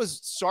 So that was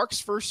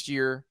Sark's first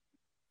year.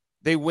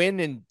 They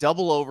win in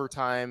double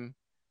overtime.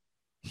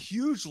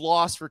 Huge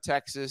loss for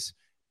Texas.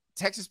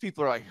 Texas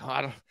people are like,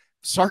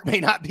 Sark may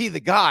not be the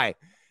guy.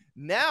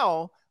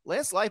 Now,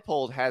 Lance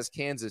Leipold has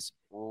Kansas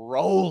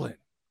rolling.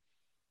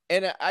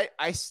 And I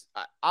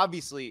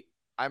obviously,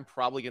 I'm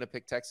probably going to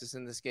pick Texas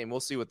in this game. We'll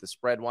see what the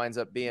spread winds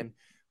up being.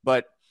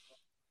 But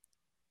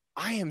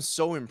I am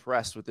so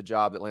impressed with the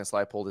job that Lance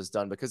Leipold has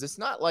done, because it's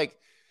not like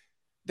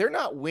they're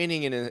not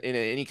winning in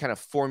any kind of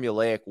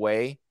formulaic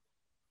way.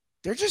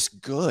 They're just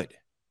good.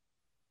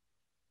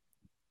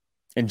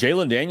 And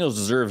Jalen Daniels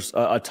deserves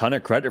a ton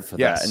of credit for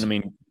that. And I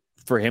mean,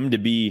 for him to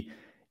be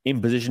in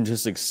position to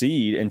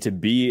succeed and to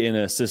be in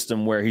a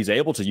system where he's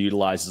able to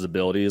utilize his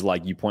abilities,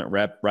 like you point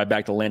right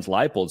back to Lance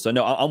Leipold. So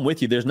no, I'm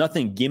with you. There's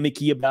nothing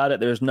gimmicky about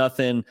it. There's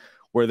nothing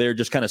where they're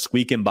just kind of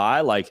squeaking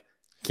by. Like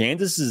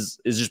Kansas is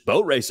just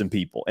boat racing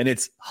people, and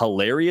it's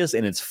hilarious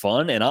and it's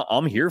fun, and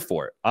I'm here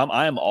for it.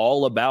 I am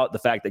all about the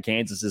fact that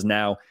Kansas is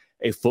now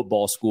a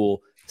football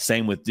school.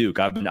 Same with Duke.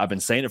 I've been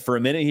saying it for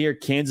a minute here.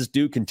 Kansas,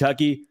 Duke,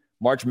 Kentucky,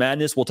 March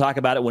Madness. We'll talk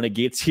about it when it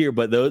gets here,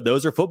 but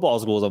those are football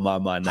schools on my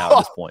mind now at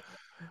this point.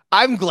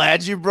 I'm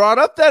glad you brought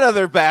up that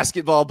other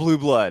basketball blue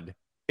blood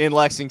in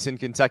Lexington,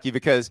 Kentucky,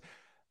 because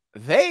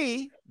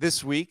they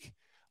this week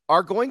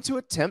are going to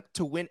attempt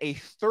to win a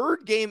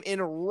 3rd game in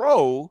a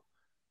row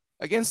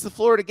against the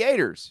Florida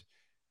Gators.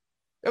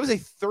 That was a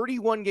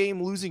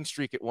 31-game losing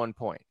streak at one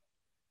point.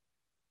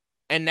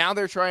 And now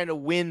they're trying to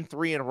win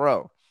 3 in a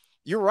row.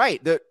 You're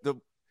right. The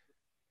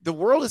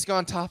world has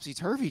gone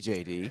topsy-turvy,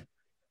 JD.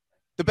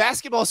 The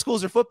basketball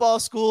schools are football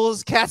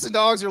schools. Cats and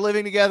dogs are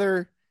living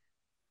together.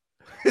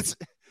 It's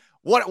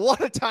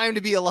what a time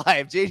to be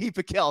alive. JD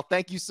PicKell,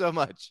 thank you so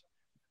much.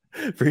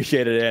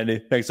 Appreciate it, Andy.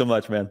 Thanks so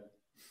much, man.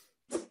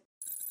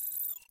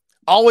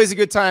 Always a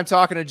good time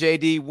talking to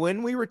JD.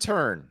 When we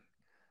return,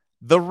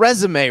 the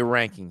resume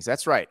rankings.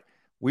 That's right.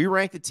 We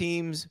rank the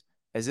teams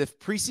as if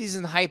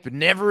preseason hype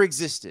never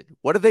existed.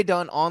 What have they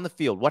done on the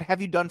field? What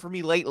have you done for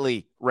me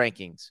lately?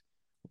 Rankings.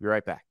 We'll be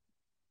right back.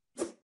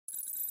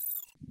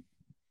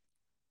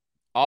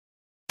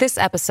 This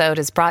episode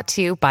is brought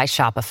to you by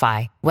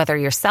Shopify. Whether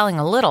you're selling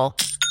a little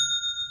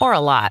or a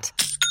lot,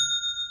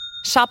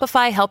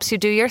 Shopify helps you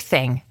do your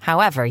thing,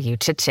 however you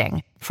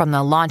cha-ching. From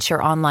the launch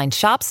your online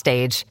shop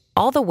stage,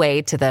 all the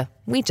way to the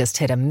we just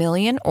hit 1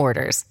 million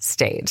orders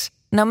stage.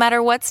 No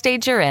matter what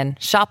stage you're in,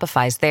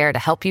 Shopify's there to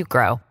help you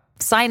grow.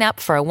 Sign up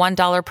for a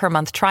 $1 per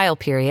month trial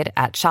period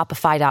at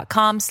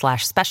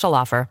shopify.com/special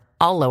offer,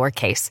 all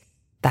lowercase.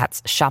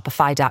 That's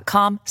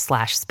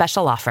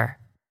shopify.com/special offer.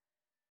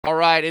 All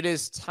right, it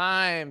is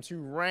time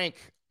to rank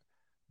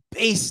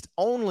based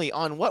only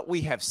on what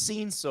we have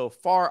seen so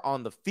far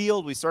on the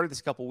field. We started this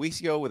a couple weeks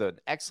ago with an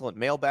excellent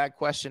mailbag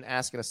question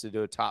asking us to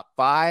do a top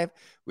 5.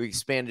 We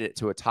expanded it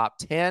to a top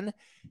 10.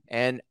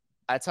 And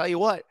I tell you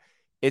what,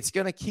 it's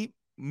going to keep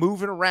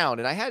moving around.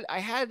 And I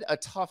had a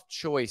tough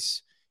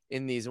choice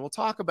in these, and we'll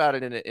talk about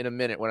it in a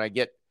minute when I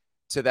get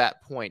to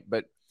that point.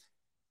 But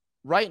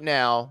right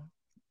now,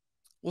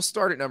 we'll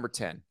start at number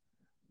 10.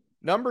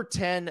 Number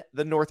 10,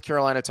 the North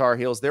Carolina Tar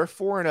Heels. They're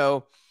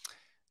 4-0.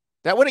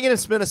 That win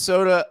against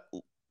Minnesota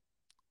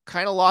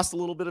kind of lost a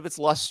little bit of its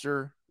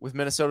luster with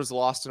Minnesota's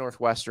loss to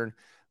Northwestern.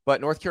 But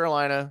North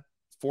Carolina,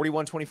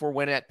 41-24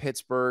 win at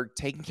Pittsburgh,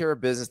 taking care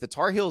of business. The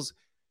Tar Heels,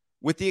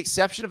 with the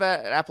exception of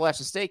an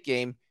Appalachian State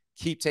game,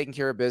 keep taking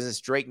care of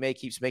business. Drake May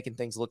keeps making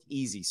things look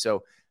easy.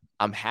 So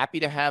I'm happy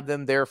to have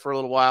them there for a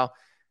little while.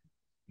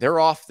 They're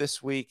off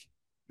this week.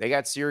 They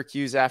got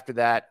Syracuse after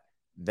that,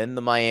 then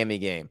the Miami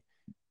game.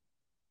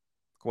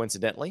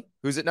 Coincidentally,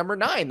 who's at number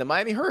 9? The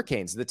Miami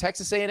Hurricanes. The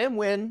Texas A&M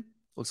win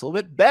looks a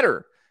little bit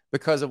better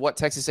because of what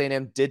Texas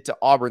A&M did to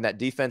Auburn. That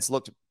defense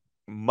looked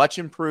much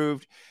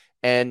improved,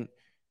 and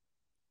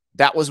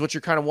that was what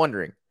you're kind of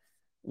wondering.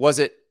 Was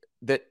it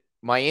that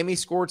Miami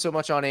scored so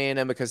much on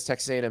A&M because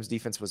Texas A&M's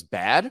defense was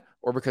bad,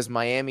 or because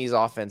Miami's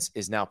offense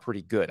is now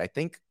pretty good? I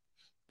think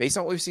based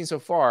on what we've seen so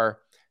far,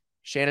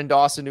 Shannon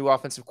Dawson, new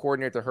offensive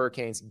coordinator at the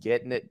Hurricanes,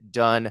 getting it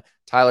done.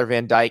 Tyler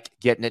Van Dyke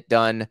getting it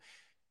done.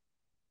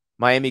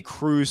 Miami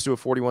cruised to a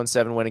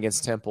 41-7 win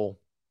against Temple.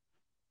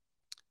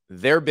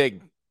 Their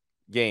big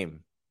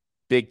game,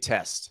 big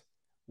test,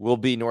 will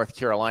be North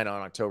Carolina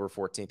on October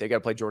 14th. They got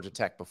to play Georgia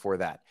Tech before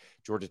that.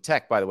 Georgia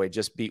Tech, by the way,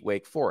 just beat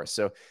Wake Forest.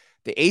 So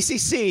the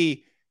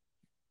ACC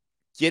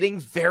getting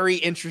very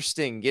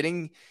interesting,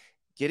 getting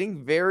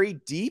very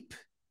deep.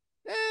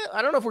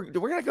 I don't know if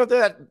we're going to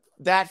go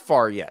that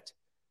far yet,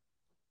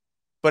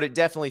 but it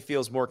definitely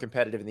feels more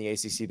competitive in the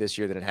ACC this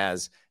year than it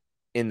has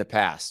in the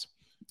past.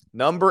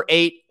 Number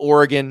 8,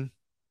 Oregon.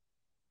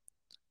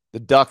 The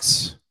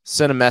Ducks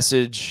sent a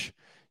message.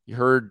 You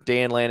heard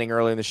Dan Lanning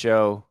early in the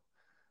show.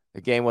 The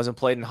game wasn't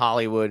played in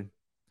Hollywood.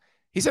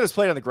 He said it was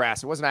played on the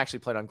grass. It wasn't actually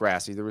played on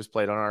grass either. It was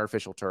played on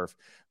artificial turf.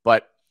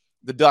 But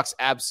the Ducks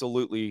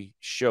absolutely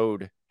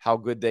showed how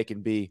good they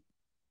can be.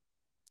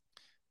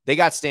 They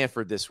got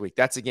Stanford this week.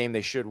 That's a game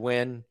they should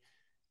win.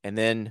 And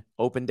then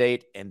open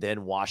date, and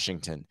then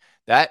Washington.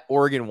 That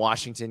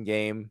Oregon-Washington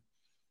game,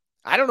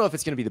 I don't know if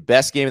it's going to be the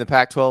best game in the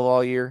Pac-12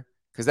 all year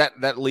because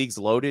that league's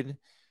loaded.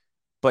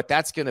 But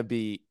that's going to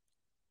be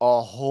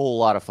a whole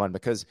lot of fun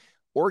because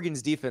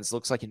Oregon's defense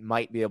looks like it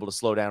might be able to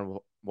slow down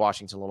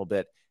Washington a little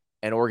bit,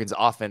 and Oregon's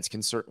offense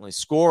can certainly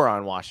score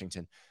on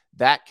Washington.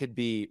 That could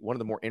be one of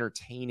the more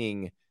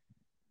entertaining.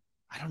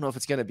 I don't know if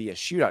it's going to be a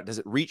shootout. Does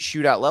it reach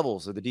shootout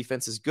levels, or the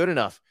defense is good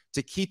enough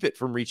to keep it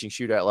from reaching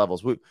shootout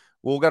levels?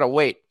 We'll got to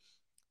wait.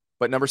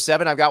 But number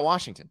 7, I've got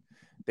Washington.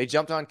 They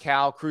jumped on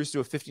Cal, cruised to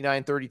a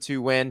 59-32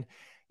 win.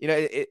 You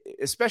know,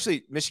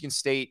 especially Michigan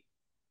State,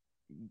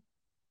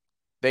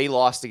 they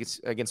lost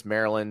against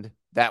Maryland.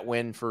 That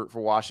win for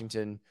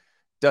Washington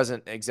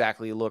doesn't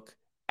exactly look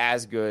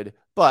as good.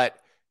 But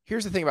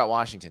here's the thing about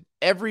Washington.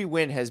 Every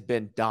win has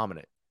been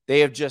dominant. They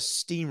have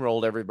just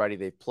steamrolled everybody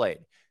they've played.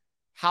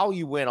 How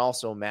you win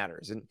also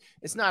matters. And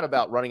it's not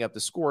about running up the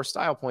score,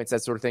 style points,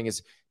 that sort of thing.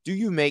 Is, do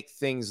you make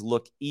things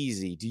look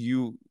easy? Do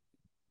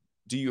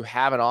you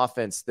have an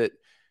offense that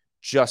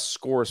just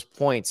scores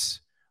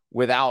points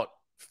without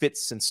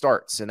fits and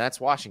starts? And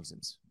that's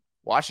Washington's.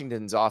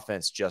 Washington's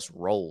offense just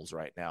rolls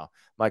right now.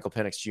 Michael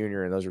Penix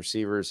Jr. and those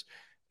receivers,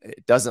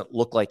 it doesn't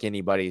look like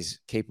anybody's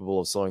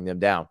capable of slowing them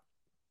down.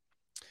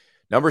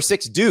 Number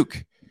 6,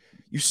 Duke.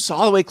 You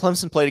saw the way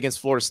Clemson played against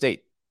Florida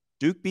State.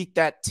 Duke beat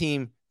that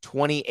team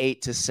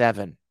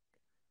 28-7.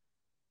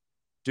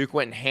 Duke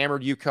went and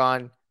hammered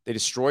UConn. They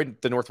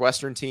destroyed the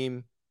Northwestern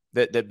team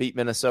that beat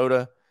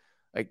Minnesota.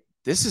 Like,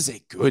 this is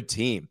a good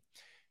team.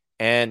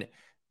 And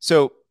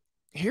so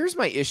here's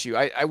my issue.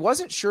 I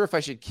wasn't sure if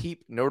I should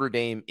keep Notre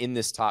Dame in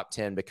this top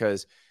 10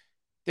 because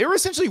they were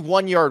essentially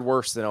 1 yard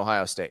worse than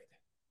Ohio State.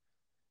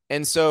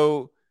 And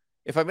so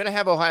if I'm going to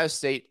have Ohio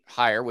State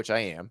higher, which I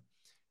am,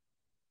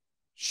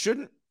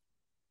 shouldn't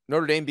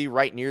Notre Dame be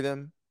right near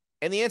them?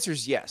 And the answer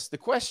is yes. The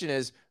question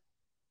is,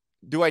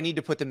 do I need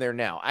to put them there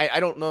now? I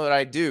don't know that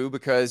I do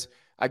because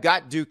I've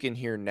got Duke in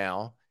here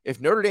now. If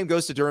Notre Dame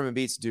goes to Durham and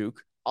beats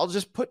Duke, I'll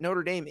just put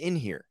Notre Dame in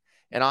here.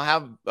 And I'll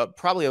have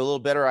probably a little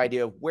better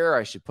idea of where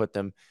I should put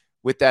them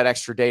with that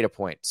extra data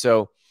point.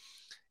 So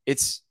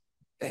it's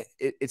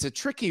a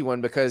tricky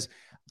one because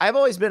I've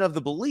always been of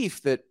the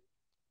belief that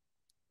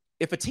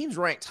if a team's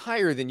ranked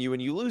higher than you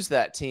and you lose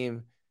that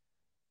team,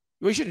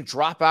 you shouldn't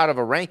drop out of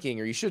a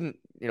ranking, or you shouldn't,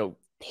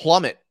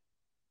 plummet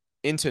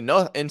into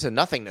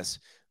nothingness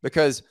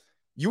because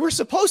you were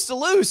supposed to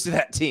lose to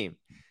that team.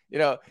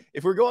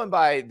 If we're going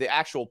by the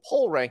actual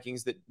poll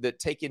rankings that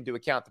take into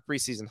account the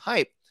preseason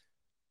hype,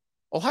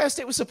 Ohio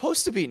State was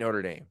supposed to beat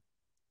Notre Dame.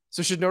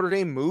 So should Notre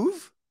Dame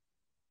move?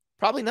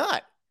 Probably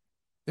not.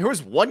 There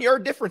was 1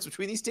 yard difference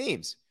between these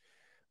teams.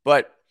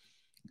 But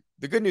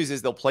the good news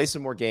is they'll play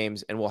some more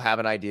games and we'll have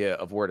an idea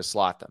of where to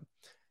slot them.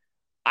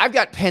 I've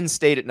got Penn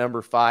State at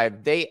number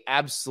 5. They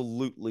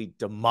absolutely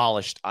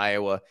demolished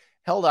Iowa,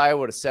 held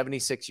Iowa to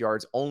 76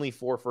 yards, only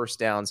 4 first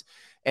downs.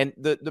 And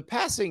the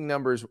passing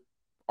numbers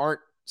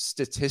aren't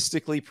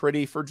statistically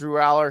pretty for Drew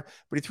Aller,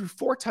 but he threw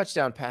 4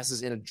 touchdown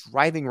passes in a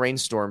driving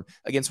rainstorm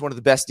against one of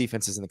the best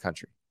defenses in the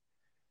country.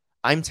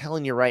 I'm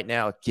telling you right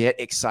now, get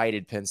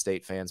excited, Penn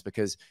State fans,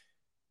 because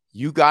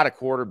you got a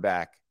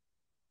quarterback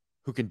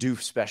who can do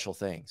special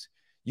things.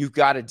 You've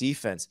got a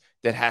defense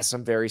that has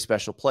some very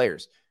special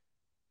players.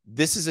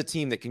 This is a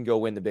team that can go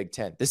win the Big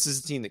Ten. This is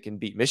a team that can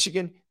beat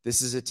Michigan.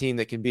 This is a team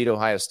that can beat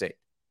Ohio State.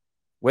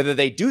 Whether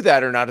they do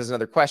that or not is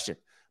another question,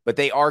 but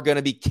they are going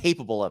to be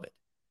capable of it.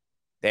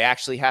 They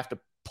actually have to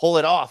pull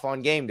it off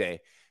on game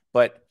day.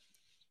 But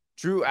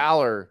Drew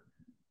Aller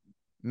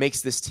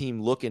makes this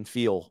team look and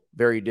feel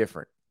very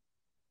different.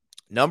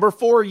 Number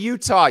 4,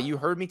 Utah. You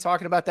heard me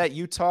talking about that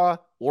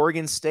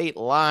Utah-Oregon State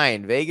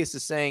line. Vegas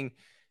is saying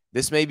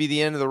this may be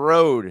the end of the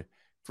road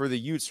for the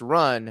Utes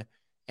run.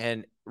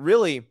 And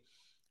really,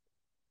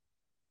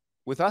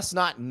 with us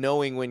not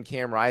knowing when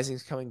Cam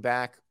Rising's coming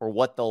back or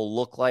what they'll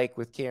look like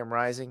with Cam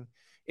Rising,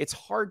 it's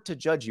hard to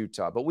judge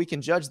Utah, but we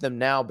can judge them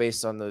now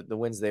based on the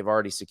wins they've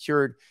already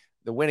secured.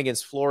 The win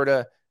against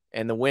Florida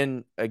and the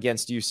win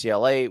against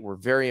UCLA were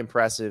very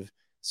impressive.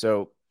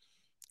 So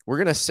we're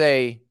going to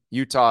say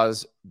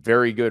Utah's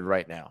very good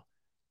right now.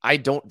 I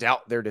don't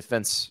doubt their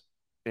defense.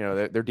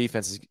 Their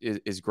defense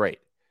is great.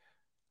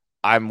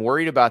 I'm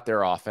worried about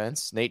their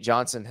offense. Nate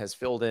Johnson has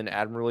filled in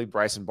admirably.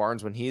 Bryson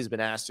Barnes, when he's been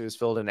asked to, has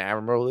filled in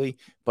admirably.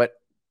 But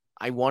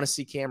I want to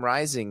see Cam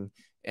Rising,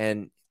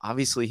 and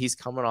obviously he's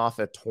coming off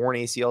a torn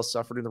ACL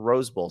suffered in the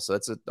Rose Bowl. So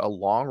it's a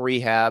long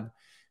rehab,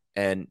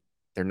 and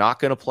they're not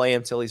going to play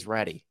him till he's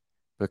ready,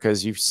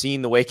 because you've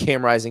seen the way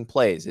Cam Rising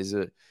plays.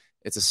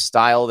 It's a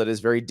style that is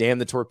very damn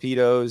the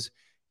torpedoes.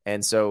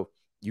 And so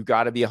you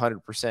got to be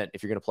 100%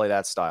 if you're going to play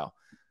that style.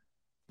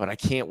 But I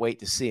can't wait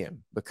to see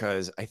him,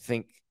 because I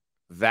think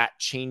that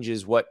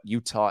changes what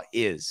Utah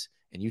is.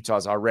 And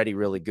Utah's already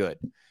really good.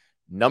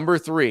 Number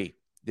 3,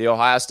 the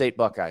Ohio State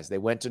Buckeyes. They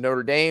went to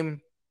Notre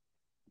Dame.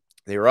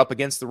 They were up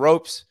against the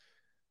ropes.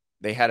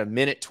 They had a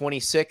minute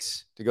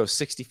 26 to go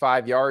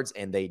 65 yards,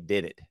 and they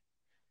did it.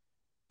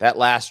 That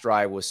last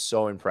drive was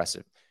so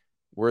impressive.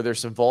 Were there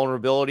some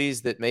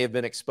vulnerabilities that may have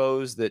been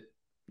exposed that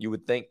you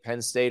would think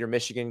Penn State or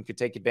Michigan could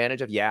take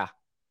advantage of? Yeah,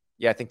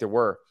 I think there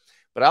were.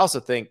 But I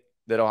also think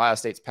that Ohio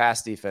State's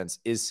pass defense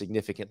is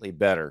significantly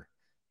better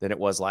than it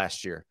was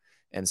last year.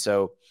 And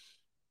so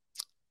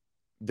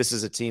this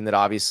is a team that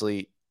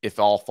obviously, if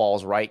all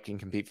falls right, can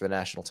compete for the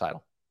national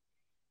title.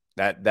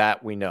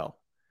 That we know.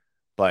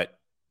 But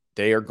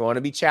they are going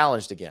to be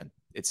challenged again.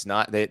 It's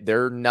not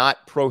they're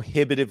not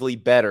prohibitively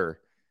better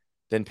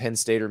than Penn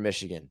State or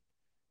Michigan.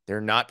 They're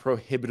not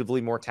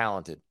prohibitively more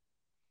talented.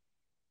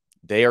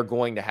 They are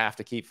going to have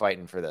to keep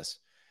fighting for this.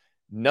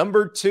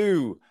 Number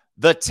 2,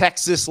 the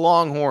Texas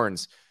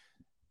Longhorns.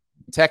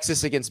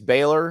 Texas against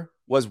Baylor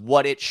was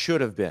what it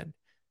should have been,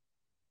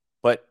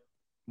 but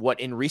what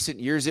in recent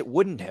years it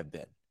wouldn't have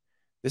been.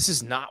 This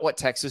is not what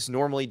Texas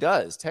normally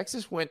does.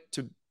 Texas went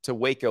to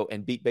Waco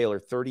and beat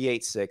Baylor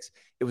 38-6.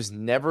 It was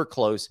never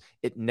close.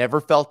 It never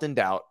felt in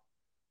doubt.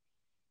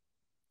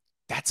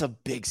 That's a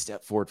big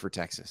step forward for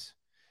Texas.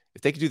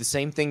 If they could do the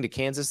same thing to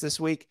Kansas this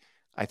week,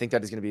 I think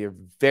that is going to be a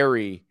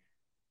very,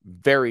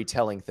 very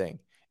telling thing,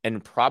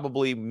 and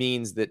probably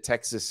means that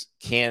Texas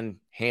can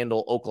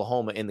handle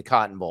Oklahoma in the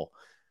Cotton Bowl.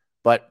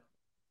 But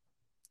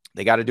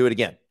they got to do it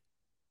again.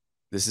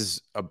 This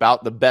is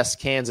about the best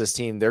Kansas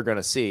team they're going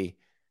to see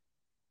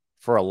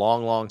for a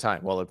long, long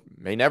time. Well, they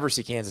may never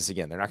see Kansas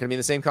again. They're not going to be in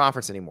the same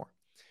conference anymore.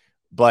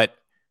 But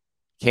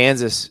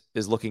Kansas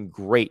is looking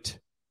great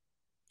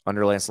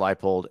under Lance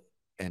Leipold,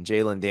 and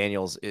Jalen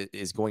Daniels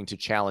is going to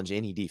challenge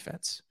any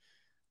defense.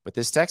 But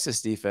this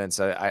Texas defense,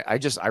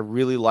 I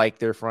really like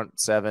their front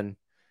 7.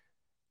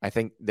 I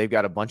think they've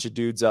got a bunch of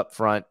dudes up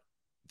front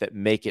that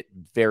make it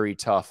very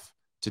tough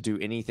to do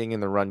anything in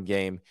the run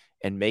game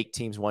and make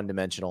teams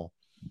one-dimensional.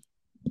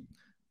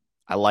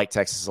 I like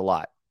Texas a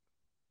lot.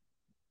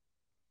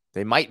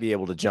 They might be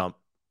able to jump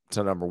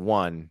to number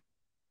 1,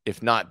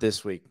 if not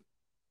this week,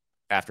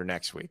 after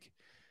next week.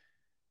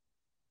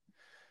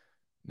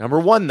 Number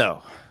 1,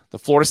 though, the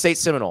Florida State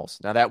Seminoles.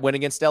 Now, that win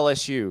against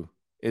LSU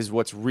is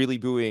what's really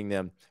buoying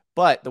them.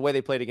 But the way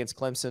they played against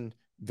Clemson,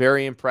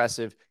 very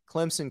impressive.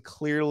 Clemson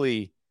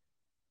clearly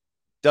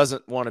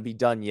doesn't want to be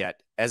done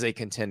yet as a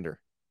contender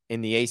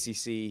in the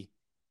ACC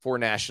for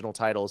national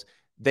titles.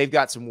 They've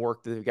got some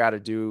work that they've got to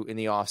do in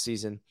the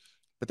offseason,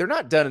 but they're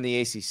not done in the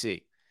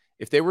ACC.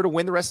 If they were to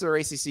win the rest of their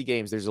ACC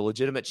games, there's a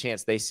legitimate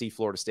chance they see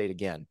Florida State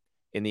again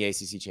in the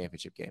ACC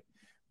championship game.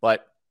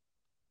 But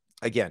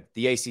again,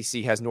 the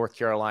ACC has North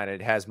Carolina.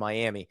 It has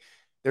Miami.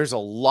 There's a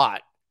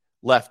lot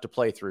left to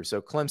play through.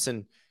 So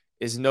Clemson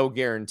is no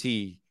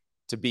guarantee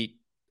to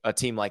beat a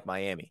team like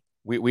Miami.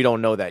 We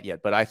don't know that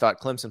yet, but I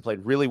thought Clemson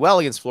played really well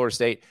against Florida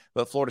State,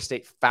 but Florida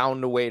State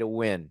found a way to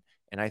win.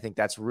 And I think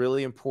that's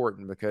really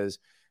important, because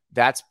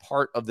that's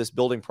part of this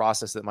building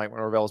process that Mike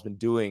Norvell has been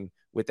doing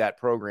with that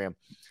program.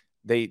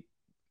 They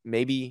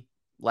maybe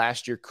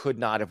last year could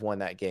not have won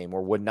that game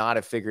or would not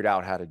have figured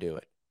out how to do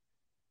it.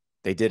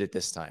 They did it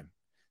this time.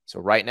 So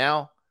right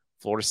now,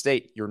 Florida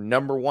State, your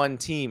number 1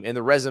 team in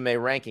the resume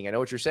ranking. I know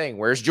what you're saying.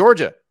 Where's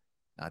Georgia?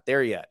 Not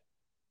there yet.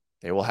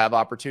 They will have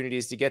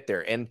opportunities to get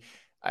there. And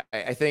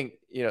I think,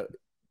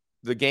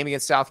 the game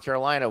against South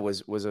Carolina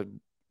was a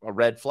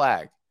red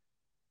flag.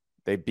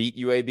 They beat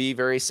UAB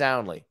very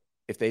soundly.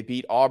 If they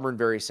beat Auburn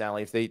very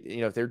soundly,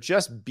 if they're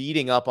just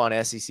beating up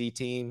on SEC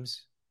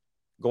teams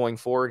going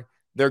forward,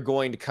 they're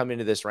going to come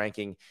into this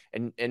ranking,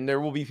 and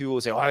there will be people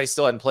who say, "Oh, they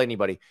still hadn't played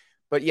anybody."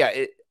 But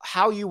yeah,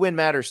 how you win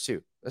matters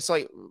too. It's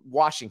like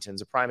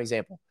Washington's a prime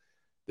example.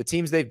 The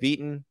teams they've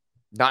beaten,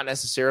 not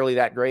necessarily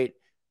that great,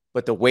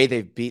 but the way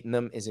they've beaten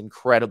them is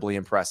incredibly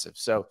impressive.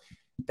 So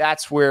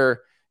that's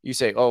where you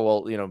say,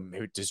 oh, well,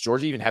 does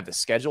Georgia even have the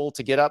schedule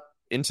to get up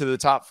into the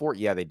top 4?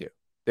 Yeah, they do.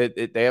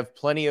 They have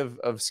plenty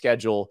of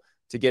schedule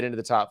to get into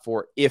the top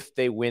 4 if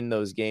they win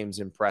those games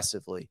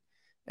impressively.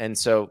 And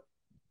so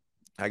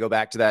I go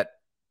back to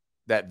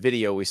that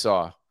video we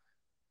saw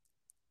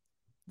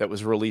that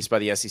was released by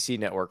the SEC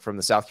network from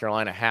the South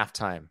Carolina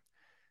halftime.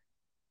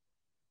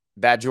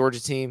 That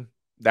Georgia team,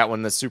 that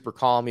one that's super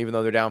calm, even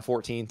though they're down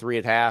 14-3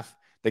 at half,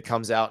 that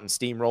comes out and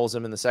steamrolls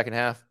them in the second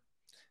half.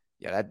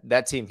 Yeah,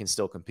 that team can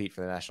still compete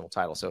for the national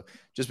title. So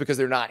just because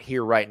they're not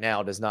here right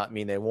now does not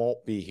mean they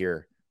won't be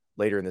here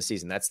later in the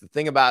season. That's the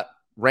thing about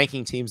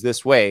ranking teams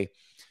this way.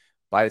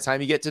 By the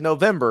time you get to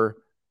November,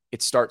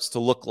 it starts to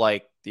look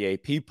like the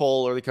AP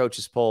poll or the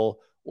coaches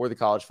poll or the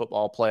college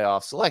football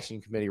playoff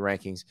selection committee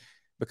rankings,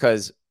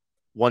 because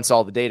once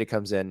all the data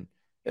comes in,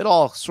 it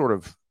all sort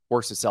of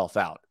works itself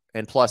out.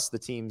 And plus the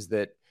teams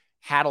that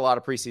had a lot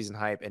of preseason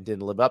hype and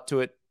didn't live up to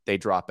it, they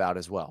drop out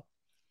as well.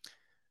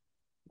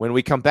 When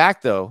we come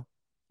back, though,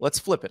 let's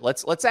flip it.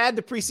 Let's add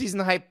the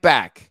preseason hype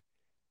back.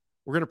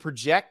 We're going to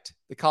project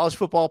the college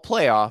football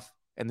playoff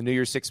and the New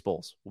Year's Six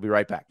Bowls. We'll be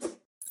right back.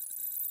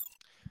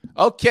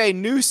 Okay,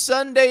 new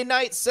Sunday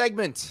night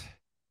segment.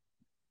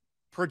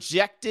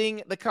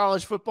 Projecting the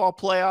college football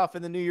playoff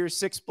and the New Year's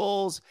Six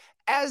Bowls.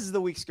 As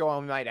the weeks go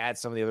on, we might add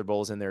some of the other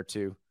bowls in there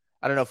too.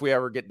 I don't know if we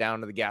ever get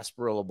down to the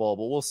Gasparilla Bowl,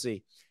 but we'll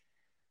see.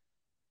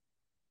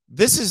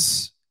 This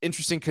is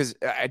interesting because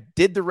I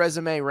did the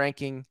resume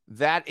ranking.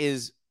 That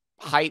is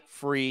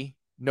hype-free,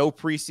 no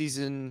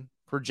preseason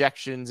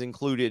projections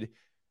included.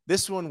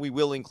 This one, we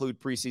will include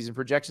preseason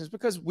projections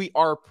because we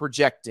are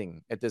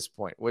projecting at this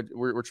point.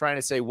 We're trying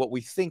to say what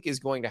we think is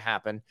going to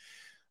happen.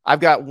 I've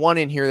got one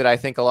in here that I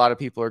think a lot of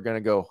people are going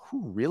to go,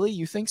 really?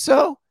 You think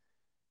so?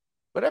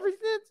 But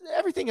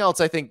everything else,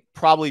 I think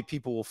probably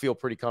people will feel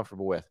pretty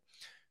comfortable with.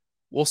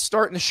 We'll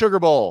start in the Sugar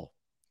Bowl.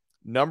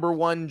 Number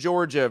 1,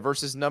 Georgia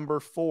versus number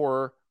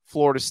 4,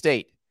 Florida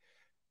State.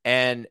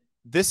 And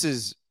this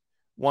is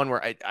one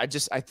where I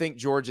think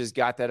Georgia's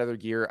got that other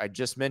gear. I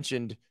just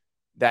mentioned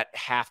that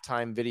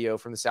halftime video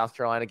from the South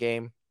Carolina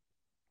game.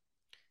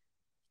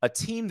 A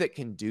team that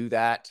can do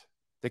that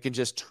can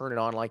just turn it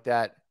on like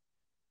that,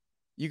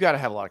 you got to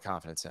have a lot of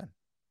confidence in.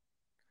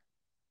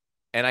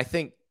 And I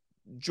think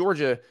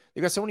Georgia,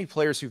 they've got so many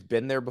players who've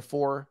been there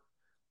before.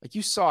 Like,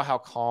 you saw how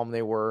calm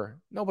they were.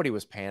 Nobody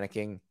was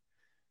panicking.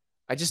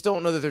 I just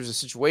don't know that there's a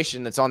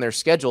situation that's on their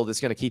schedule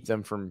that's going to keep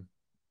them from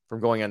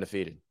going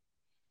undefeated.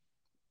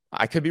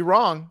 I could be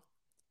wrong.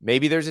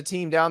 Maybe there's a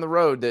team down the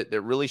road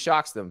that really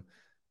shocks them.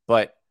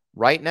 But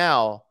right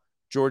now,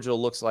 Georgia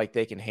looks like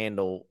they can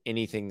handle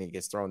anything that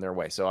gets thrown their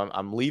way. So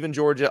I'm leaving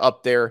Georgia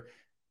up there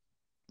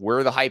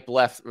where the hype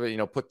left,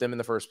 put them in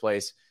the first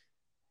place,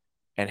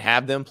 and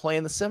have them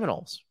playing the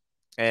Seminoles.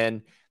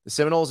 And the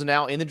Seminoles are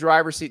now in the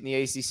driver's seat in the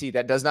ACC.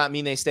 That does not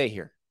mean they stay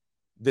here.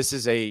 This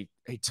is a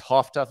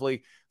tough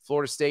league.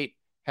 Florida State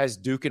has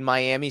Duke and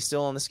Miami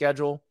still on the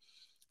schedule.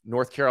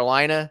 North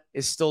Carolina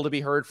is still to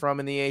be heard from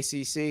in the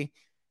ACC.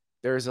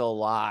 There's a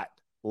lot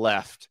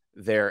left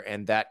there,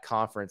 and that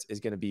conference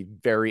is going to be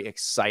very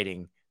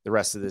exciting the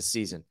rest of this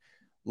season.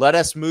 Let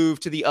us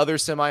move to the other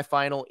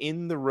semifinal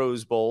in the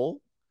Rose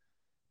Bowl.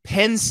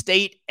 Penn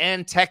State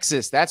and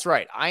Texas. That's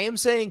right. I am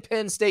saying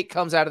Penn State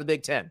comes out of the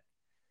Big Ten.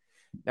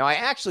 Now, I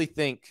actually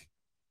think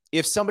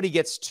if somebody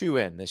gets 2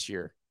 in this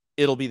year,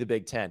 it'll be the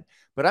Big Ten.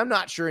 But I'm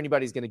not sure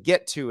anybody's going to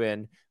get 2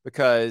 in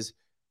because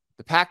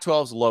the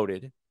Pac-12 is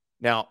loaded.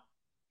 Now,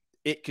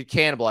 it could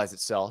cannibalize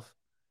itself.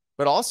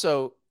 But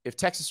also, if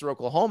Texas or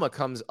Oklahoma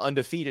comes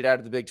undefeated out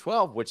of the Big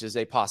 12, which is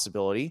a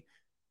possibility,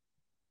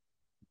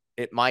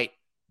 it might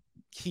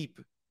keep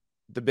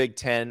the Big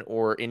Ten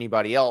or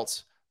anybody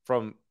else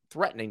from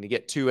threatening to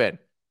get 2 in.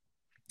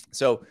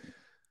 So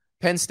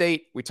Penn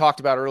State, we talked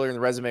about earlier in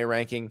the resume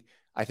ranking.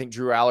 I think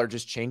Drew Aller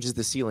just changes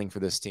the ceiling for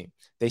this team.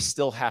 They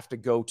still have to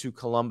go to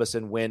Columbus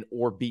and win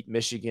or beat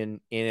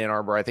Michigan in Ann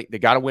Arbor. I think they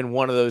got to win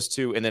one of those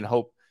two and then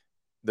hope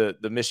the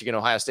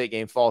Michigan-Ohio State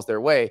game falls their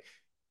way,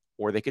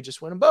 or they could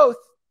just win them both.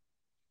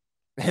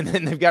 And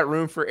then they've got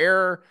room for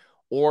error,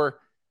 or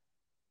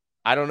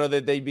I don't know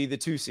that they'd be the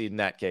 2 seed in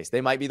that case.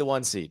 They might be the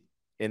 1 seed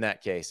in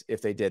that case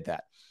if they did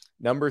that.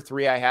 Number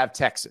 3, I have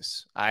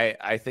Texas.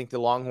 I think the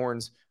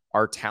Longhorns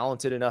are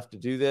talented enough to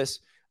do this.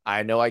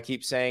 I know I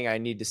keep saying I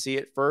need to see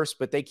it first,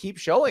 but they keep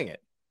showing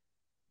it.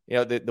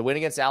 The win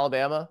against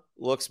Alabama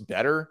looks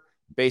better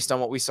based on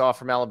what we saw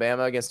from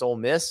Alabama against Ole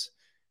Miss.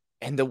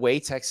 And the way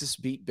Texas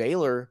beat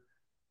Baylor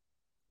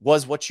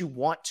was what you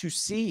want to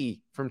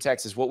see from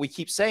Texas. What we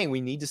keep saying,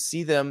 we need to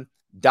see them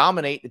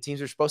dominate the teams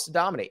they're supposed to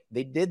dominate.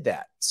 They did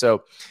that.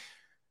 So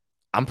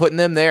I'm putting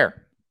them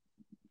there.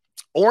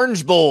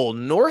 Orange Bowl,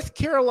 North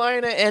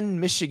Carolina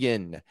and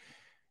Michigan.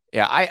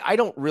 Yeah, I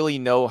don't really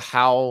know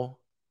how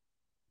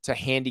to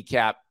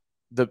handicap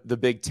the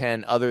Big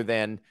Ten other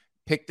than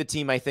pick the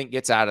team I think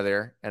gets out of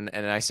there. And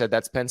I said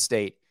that's Penn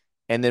State.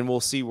 And then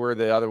we'll see where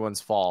the other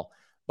ones fall.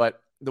 But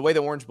the way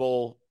the Orange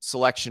Bowl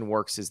selection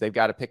works is they've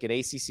got to pick an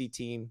ACC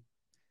team.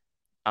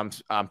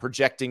 I'm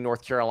projecting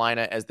North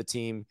Carolina as the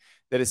team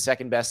that is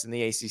second best in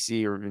the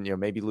ACC, or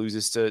maybe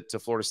loses to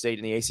Florida State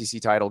in the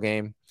ACC title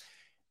game.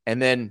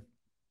 And then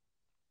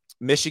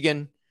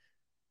Michigan,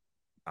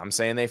 I'm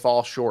saying they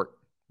fall short.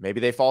 Maybe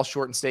they fall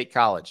short in State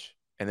College,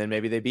 and then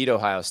maybe they beat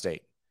Ohio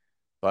State.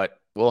 But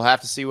we'll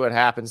have to see what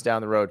happens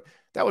down the road.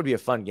 That would be a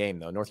fun game,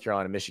 though, North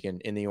Carolina, Michigan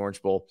in the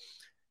Orange Bowl.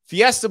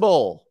 Fiesta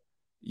Bowl,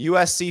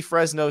 USC,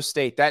 Fresno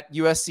State. That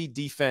USC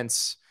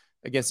defense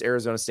against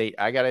Arizona State,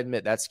 I got to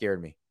admit, that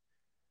scared me.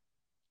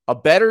 A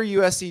better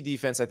USC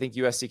defense, I think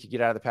USC could get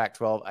out of the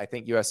Pac-12. I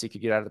think USC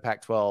could get out of the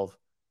Pac-12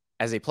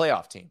 as a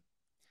playoff team.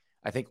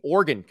 I think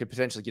Oregon could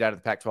potentially get out of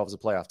the Pac-12 as a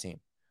playoff team.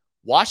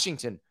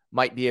 Washington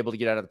might be able to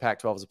get out of the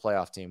Pac-12 as a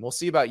playoff team. We'll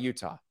see about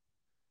Utah.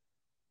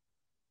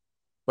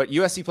 But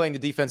USC playing the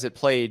defense it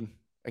played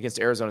against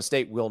Arizona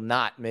State will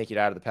not make it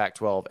out of the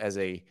Pac-12 as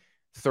a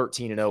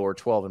 13-0 or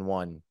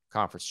 12-1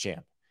 conference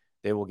champ.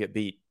 They will get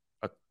beat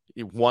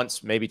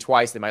once, maybe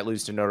twice. They might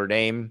lose to Notre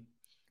Dame,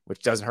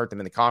 which doesn't hurt them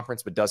in the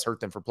conference, but does hurt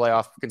them for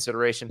playoff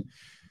consideration.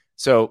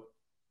 So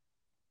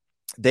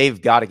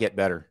they've got to get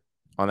better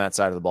on that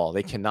side of the ball.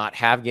 They cannot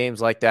have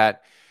games like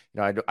that.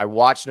 You know, I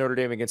watched Notre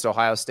Dame against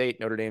Ohio State.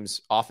 Notre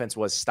Dame's offense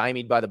was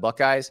stymied by the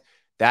Buckeyes.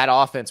 That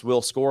offense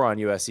will score on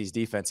USC's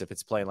defense if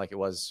it's playing like it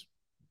was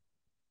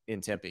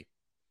in Tempe.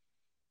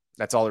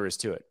 That's all there is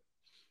to it.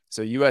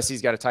 So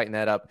USC's got to tighten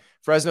that up.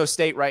 Fresno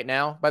State right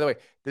now, by the way,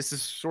 this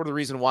is sort of the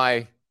reason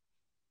why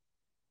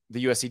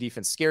the USC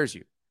defense scares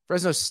you.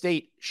 Fresno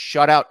State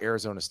shut out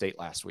Arizona State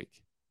last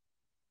week.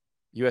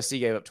 USC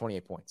gave up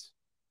 28 points.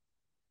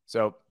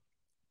 So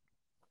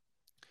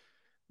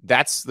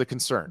that's the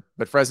concern.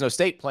 But Fresno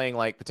State playing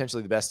like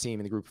potentially the best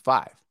team in the group of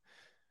 5.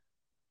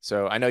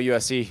 So I know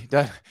USC,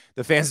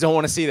 the fans don't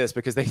want to see this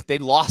because they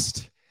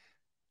lost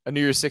a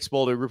New Year's Six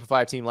Bowl to a group of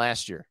 5 team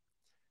last year.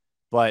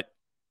 But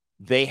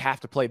they have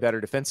to play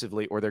better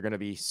defensively or they're going to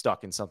be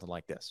stuck in something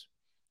like this.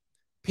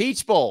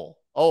 Peach Bowl,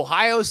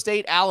 Ohio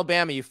State,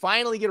 Alabama. You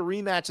finally get a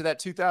rematch of that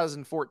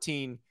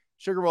 2014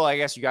 Sugar Bowl. I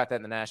guess you got that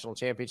in the national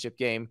championship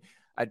game.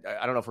 I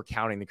don't know if we're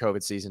counting the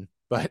COVID season,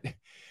 but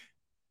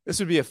this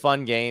would be a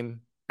fun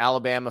game.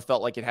 Alabama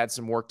felt like it had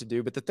some work to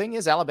do. But the thing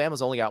is,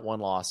 Alabama's only got one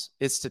loss.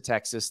 It's to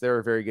Texas. They're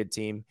a very good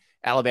team.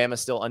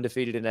 Alabama's still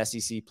undefeated in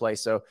SEC play.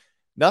 So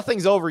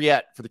nothing's over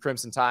yet for the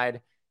Crimson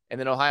Tide. And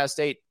then Ohio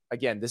State,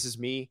 again, this is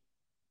me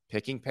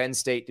picking Penn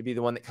State to be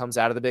the one that comes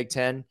out of the Big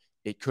Ten.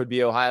 It could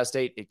be Ohio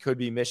State. It could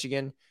be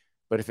Michigan.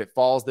 But if it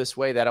falls this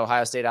way, that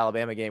Ohio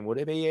State-Alabama game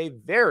would be a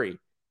very,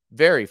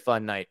 very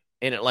fun night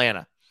in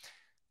Atlanta.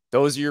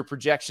 Those are your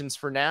projections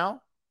for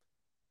now.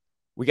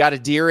 We got a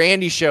Dear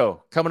Andy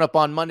show coming up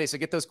on Monday, so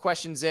get those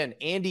questions in.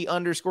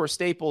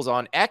 Andy_Staples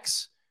on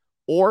X,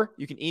 or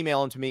you can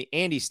email them to me,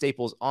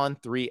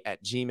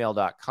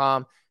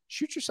 andystapleson3@gmail.com.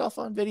 Shoot yourself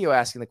on video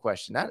asking the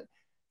question. That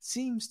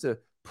seems to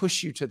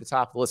push you to the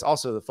top of the list.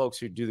 Also, the folks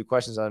who do the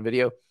questions on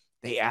video,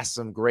 they ask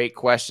some great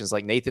questions,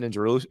 like Nathan in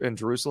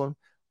Jerusalem.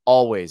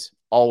 Always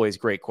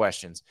great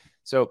questions.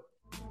 So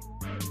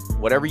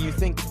whatever you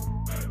think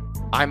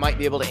I might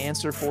be able to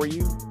answer for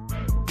you,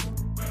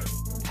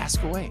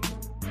 ask away.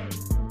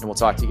 And we'll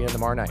talk to you again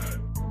tomorrow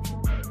night.